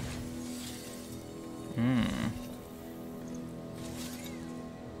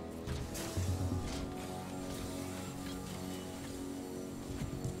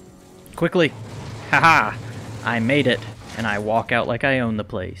 Quickly! Haha! I made it, and I walk out like I own the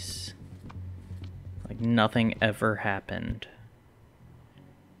place. Like nothing ever happened.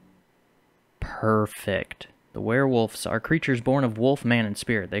 Perfect. The werewolves are creatures born of wolf, man, and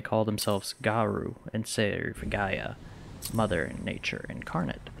spirit. They call themselves Garu and serve Gaia, Mother Nature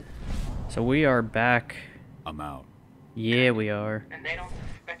incarnate. So we are back. I'm out. Yeah, we are. And they don't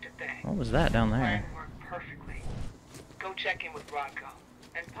suspect a thing. What was that down there? Plan worked perfectly. Go check in with Rodko.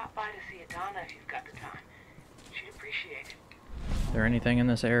 And pop by to see Adana if you've got the time. She'd appreciate it. Is there anything in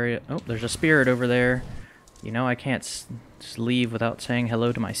this area? Oh, there's a spirit over there. You know I can't just leave without saying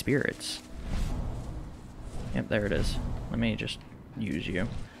hello to my spirits. Yep, there it is. Let me just use you.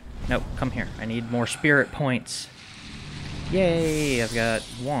 Nope, come here. I need more spirit points. Yay! I've got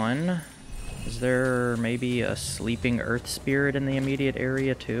one. Is there maybe a sleeping earth spirit in the immediate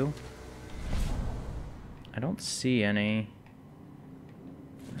area too? I don't see any.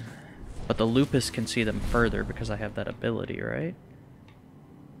 But the Lupus can see them further because I have that ability, right?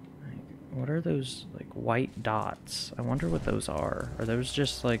 What are those, like, white dots? I wonder what those are. Are those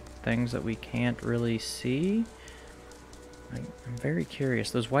just, like, things that we can't really see? I'm very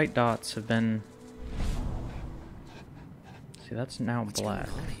curious. Those white dots have been... See, that's now black.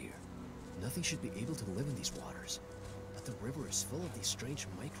 What's going on here? Nothing should be able to live in these waters. But the river is full of these strange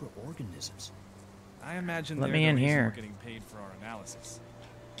microorganisms. I imagine Let they're me the in reason here. we're getting paid for our analysis.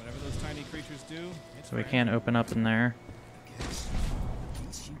 Whatever those tiny creatures do, it's So we for can't anything. open up in there.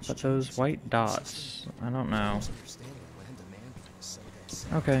 But those white dots, I don't know.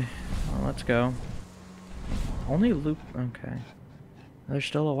 Okay, well, let's go. Only loop, okay. There's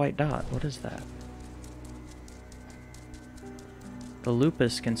still a white dot. What is that? The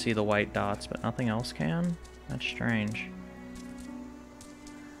Lupus can see the white dots, but nothing else can? That's strange.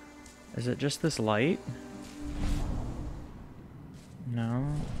 Is it just this light?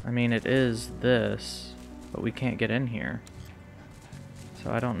 No. I mean, it is this, but we can't get in here.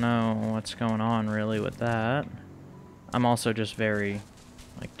 So I don't know what's going on really with that. I'm also just very,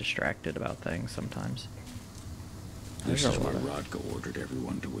 like, distracted about things sometimes. This There's is a where lot of... Rodko ordered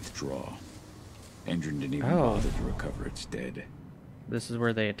everyone to withdraw. Engine didn't even Oh. bother to recover its dead. This is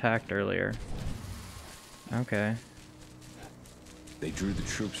where they attacked earlier. Okay. They drew the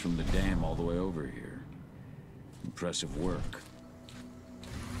troops from the dam all the way over here. Impressive work.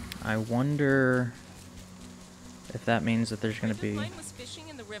 I wonder If that means that there's gonna be... Mine was fishing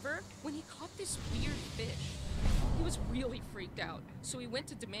in the river when he caught this weird fish. He was really freaked out, so he went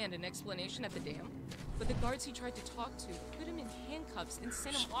to demand an explanation at the dam. But the guards he tried to talk to put him in handcuffs and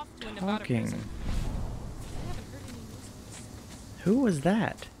sent him off to a Nevada prison. I haven't heard any news of this. Who was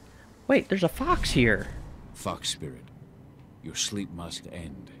that? Wait, there's a fox here. Fox Spirit, your sleep must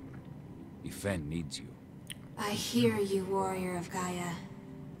end. Yfen needs you. I hear you, warrior of Gaia,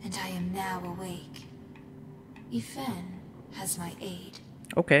 and I am now awake. Yfen has my aid.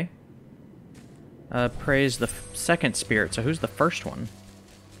 Okay. Praise the second spirit. So who's the first one?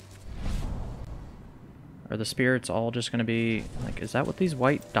 Are the spirits all just gonna be like, is that what these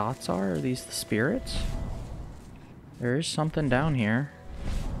white dots are? Are these the spirits? There is something down here.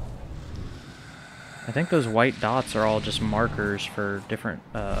 I think those white dots are all just markers for different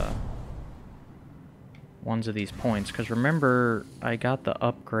ones of these points. Because remember, I got the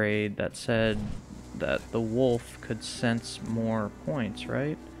upgrade that said that the wolf could sense more points,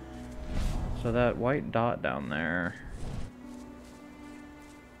 right? So that white dot down there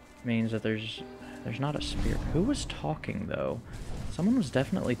means that there's not a spirit. Who was talking, though? Someone was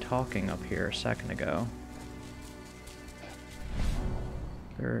definitely talking up here a second ago.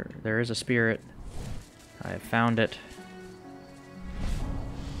 There is a spirit. I have found it.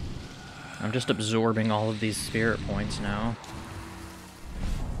 I'm just absorbing all of these spirit points now.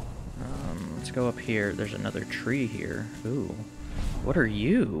 Let's go up here. There's another tree here. Ooh. What are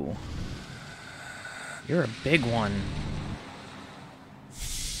you? You're a big one.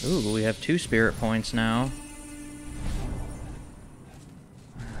 Ooh, we have 2 spirit points now.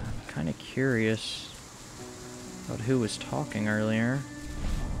 I'm kind of curious about who was talking earlier.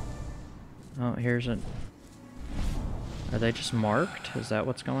 Oh, here's a... Are they just marked? Is that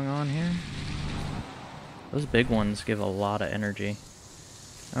what's going on here? Those big ones give a lot of energy.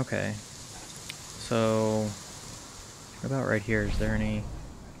 Okay. So... what about right here? Is there any...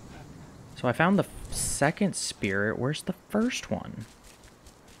 So I found the second spirit. Where's the first one?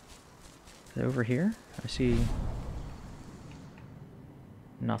 Is it over here? I see...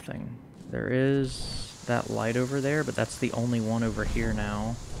 nothing. There is that light over there, but that's the only one over here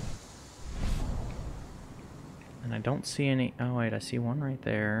now. And I don't see any... oh wait, I see one right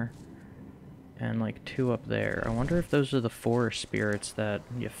there. And like 2 up there. I wonder if those are the forest spirits that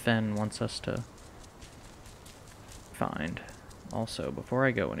Yfen wants us to find. Also, before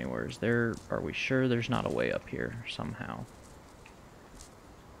I go anywhere, are we sure there's not a way up here somehow?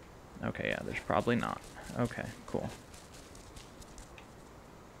 Okay, yeah, there's probably not. Okay, cool.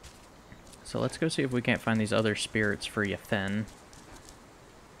 So let's go see if we can't find these other spirits for Yfen.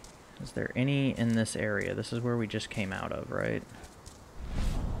 Is there any in this area? This is where we just came out of, right?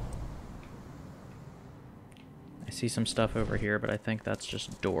 I see some stuff over here, but I think that's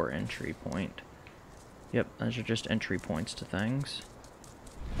just door entry point. Yep, those are just entry points to things.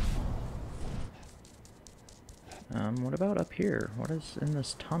 What about up here? What is in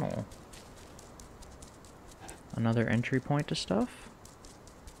this tunnel? Another entry point to stuff?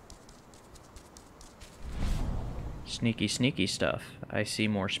 Sneaky, sneaky stuff. I see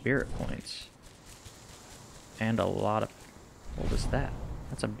more spirit points. And a lot of... what was that?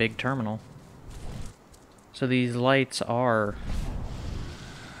 That's a big terminal. So these lights are...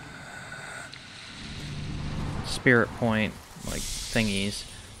 spirit point, like, thingies.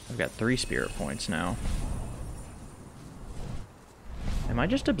 I've got 3 spirit points now. Am I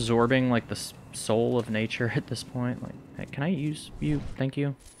just absorbing, like, the soul of nature at this point? Like, hey, can I use you? Thank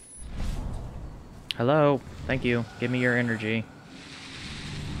you. Hello? Thank you. Give me your energy.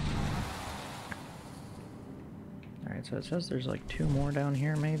 Alright, so it says there's like 2 more down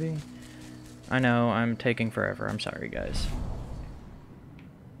here, maybe? I know, I'm taking forever. I'm sorry, guys.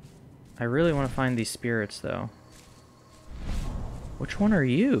 I really want to find these spirits, though. Which one are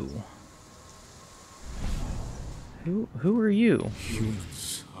you? Who are you?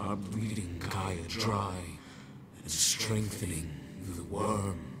 Humans are bleeding Gaia dry and strengthening the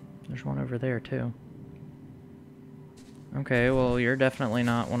worm. There's one over there, too. Okay, well, you're definitely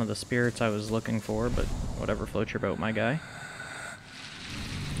not one of the spirits I was looking for, but whatever floats your boat, my guy.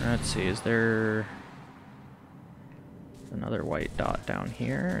 Let's see, is there another white dot down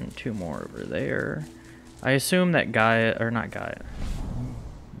here and 2 more over there? I assume that Gaia, or not Gaia,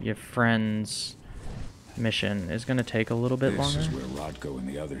 your friend's mission is going to take a little bit longer. This is where Rodko and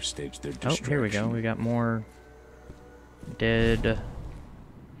the others staged their Oh, destruction. here we go. We got more dead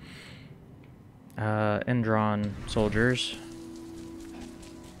Endron soldiers.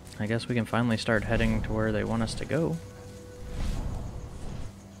 I guess we can finally start heading to where they want us to go.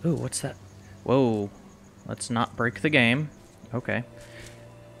 Ooh, what's that? Whoa. Let's not break the game. Okay.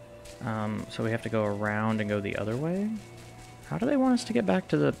 So we have to go around and go the other way? How do they want us to get back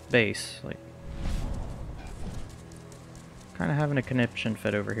to the base? Like, kind of having a conniption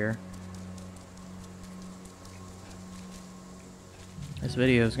fit over here. This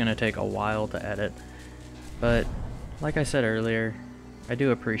video is going to take a while to edit, but like I said earlier, I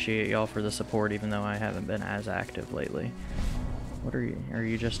do appreciate y'all for the support even though I haven't been as active lately. What are you? Are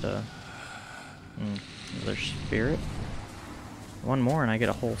you just a... another spirit? One more and I get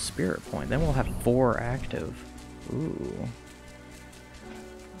a whole spirit point. Then we'll have 4 active. Ooh.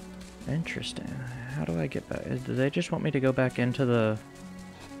 Interesting. How do I get back? Do they just want me to go back into the...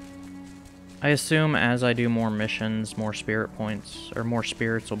 I assume as I do more missions, more spirit points, or more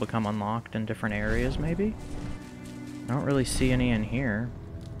spirits will become unlocked in different areas, maybe? I don't really see any in here.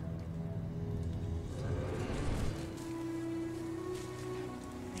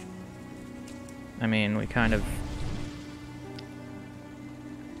 I mean, we kind of...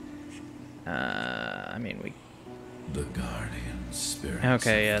 The guardian spirits.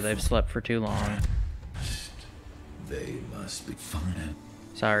 Okay, yeah, they've slept for too long. They must be fine.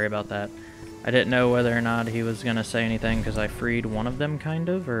 Sorry about that. I didn't know whether or not he was gonna say anything because I freed one of them, kind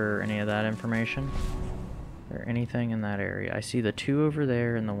of, or any of that information. Is there anything in that area? I see the 2 over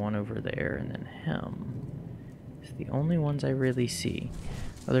there and the 1 over there, and then him. It's the only ones I really see.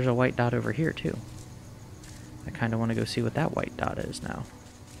 Oh, there's a white dot over here, too. I kind of want to go see what that white dot is now.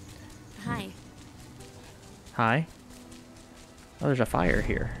 Hi. Hi? Oh, there's a fire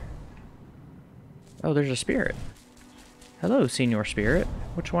here. Oh, there's a spirit. Hello, Senior Spirit.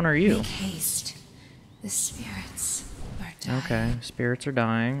 Which one are you? Make haste. The spirits are dying. Okay, spirits are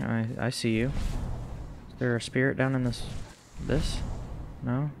dying. I see you. Is there a spirit down in this?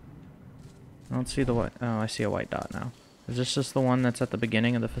 No? I don't see the white... Oh, I see a white dot now. Is this just the one that's at the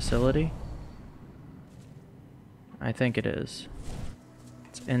beginning of the facility? I think it is.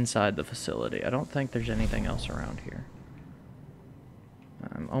 It's inside the facility. I don't think there's anything else around here.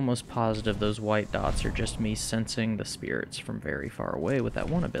 I'm almost positive those white dots are just me sensing the spirits from very far away with that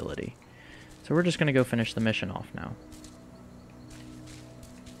one ability. So we're just going to go finish the mission off now.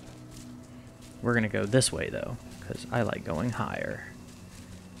 We're going to go this way though, because I like going higher.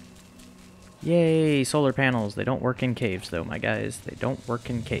 Yay, solar panels. They don't work in caves though, my guys. They don't work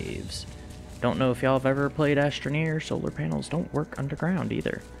in caves. Don't know if y'all have ever played Astroneer. Solar panels don't work underground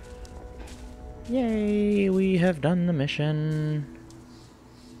either. Yay, we have done the mission.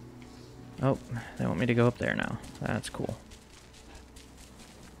 Oh, they want me to go up there now. That's cool.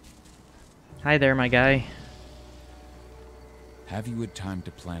 Hi there, my guy. Have you had time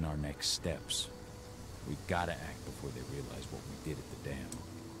to plan our next steps? We gotta act before they realize what we did at the dam.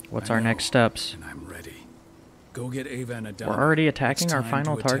 What's our next steps? And I'm ready. Go get Ava and Adana. We're already attacking It's our time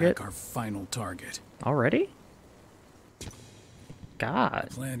final to target? attack our final target. Already? God.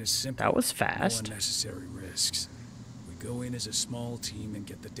 The plan is simple. That was fast. No unnecessary risks. We go in as a small team and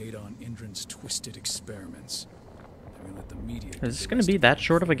get the data on Indran's twisted experiments. And we let the media... Is this going to be that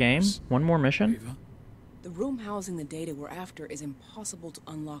short of a game? One more mission? Ava? The room housing the data we're after is impossible to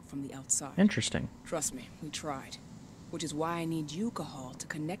unlock from the outside. Interesting. Trust me, we tried. Which is why I need you, Cahal, to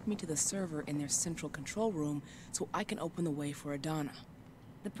connect me to the server in their central control room so I can open the way for Adana.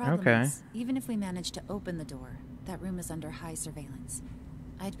 The problem is, even if we manage to open the door, that room is under high surveillance.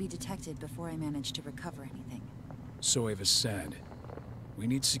 I'd be detected before I manage to recover anything. So Ava said, we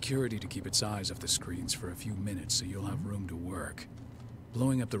need security to keep its eyes off the screens for a few minutes so you'll have room to work.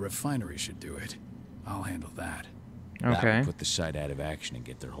 Blowing up the refinery should do it. I'll handle that. Okay. That will put the site out of action and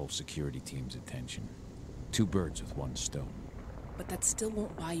get their whole security team's attention. 2 birds with 1 stone. But that still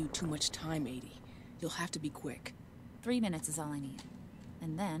won't buy you too much time, 80. You'll have to be quick. 3 minutes is all I need.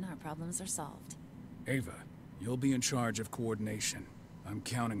 And then our problems are solved. Ava, you'll be in charge of coordination. I'm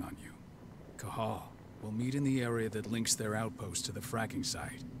counting on you. Cahal, we'll meet in the area that links their outpost to the fracking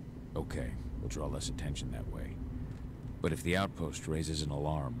site. Okay, we'll draw less attention that way. But if the outpost raises an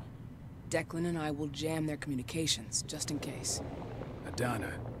alarm... Declan and I will jam their communications, just in case.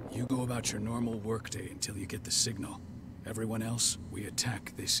 Adana, you go about your normal workday until you get the signal. Everyone else, we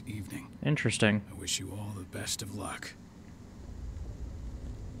attack this evening. Interesting. I wish you all the best of luck.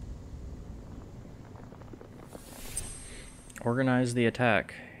 Organize the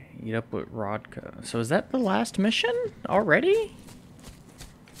attack. Eat up with Rodka. So is that the last mission already?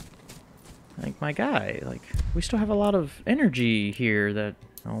 Like, my guy, like, we still have a lot of energy here that...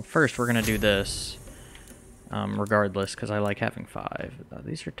 Well, first we're gonna do this. Regardless, because I like having 5.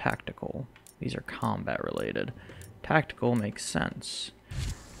 These are tactical. These are combat related. Tactical makes sense.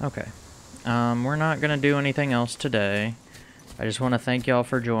 Okay. We're not gonna do anything else today. I just want to thank y'all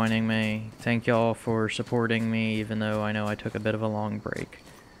for joining me. Thank y'all for supporting me, even though I know I took a bit of a long break.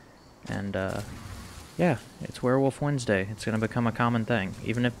 And, yeah, it's Werewolf Wednesday. It's going to become a common thing.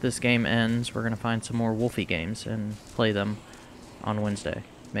 Even if this game ends, we're going to find some more Wolfie games and play them on Wednesday.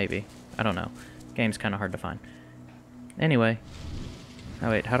 Maybe. I don't know. Game's kind of hard to find. Anyway. Oh,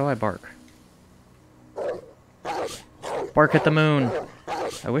 wait, how do I bark? Bark at the moon!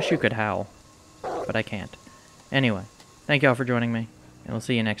 I wish you could howl, but I can't. Anyway, thank y'all for joining me, and we'll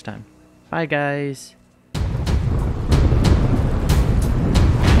see you next time. Bye, guys!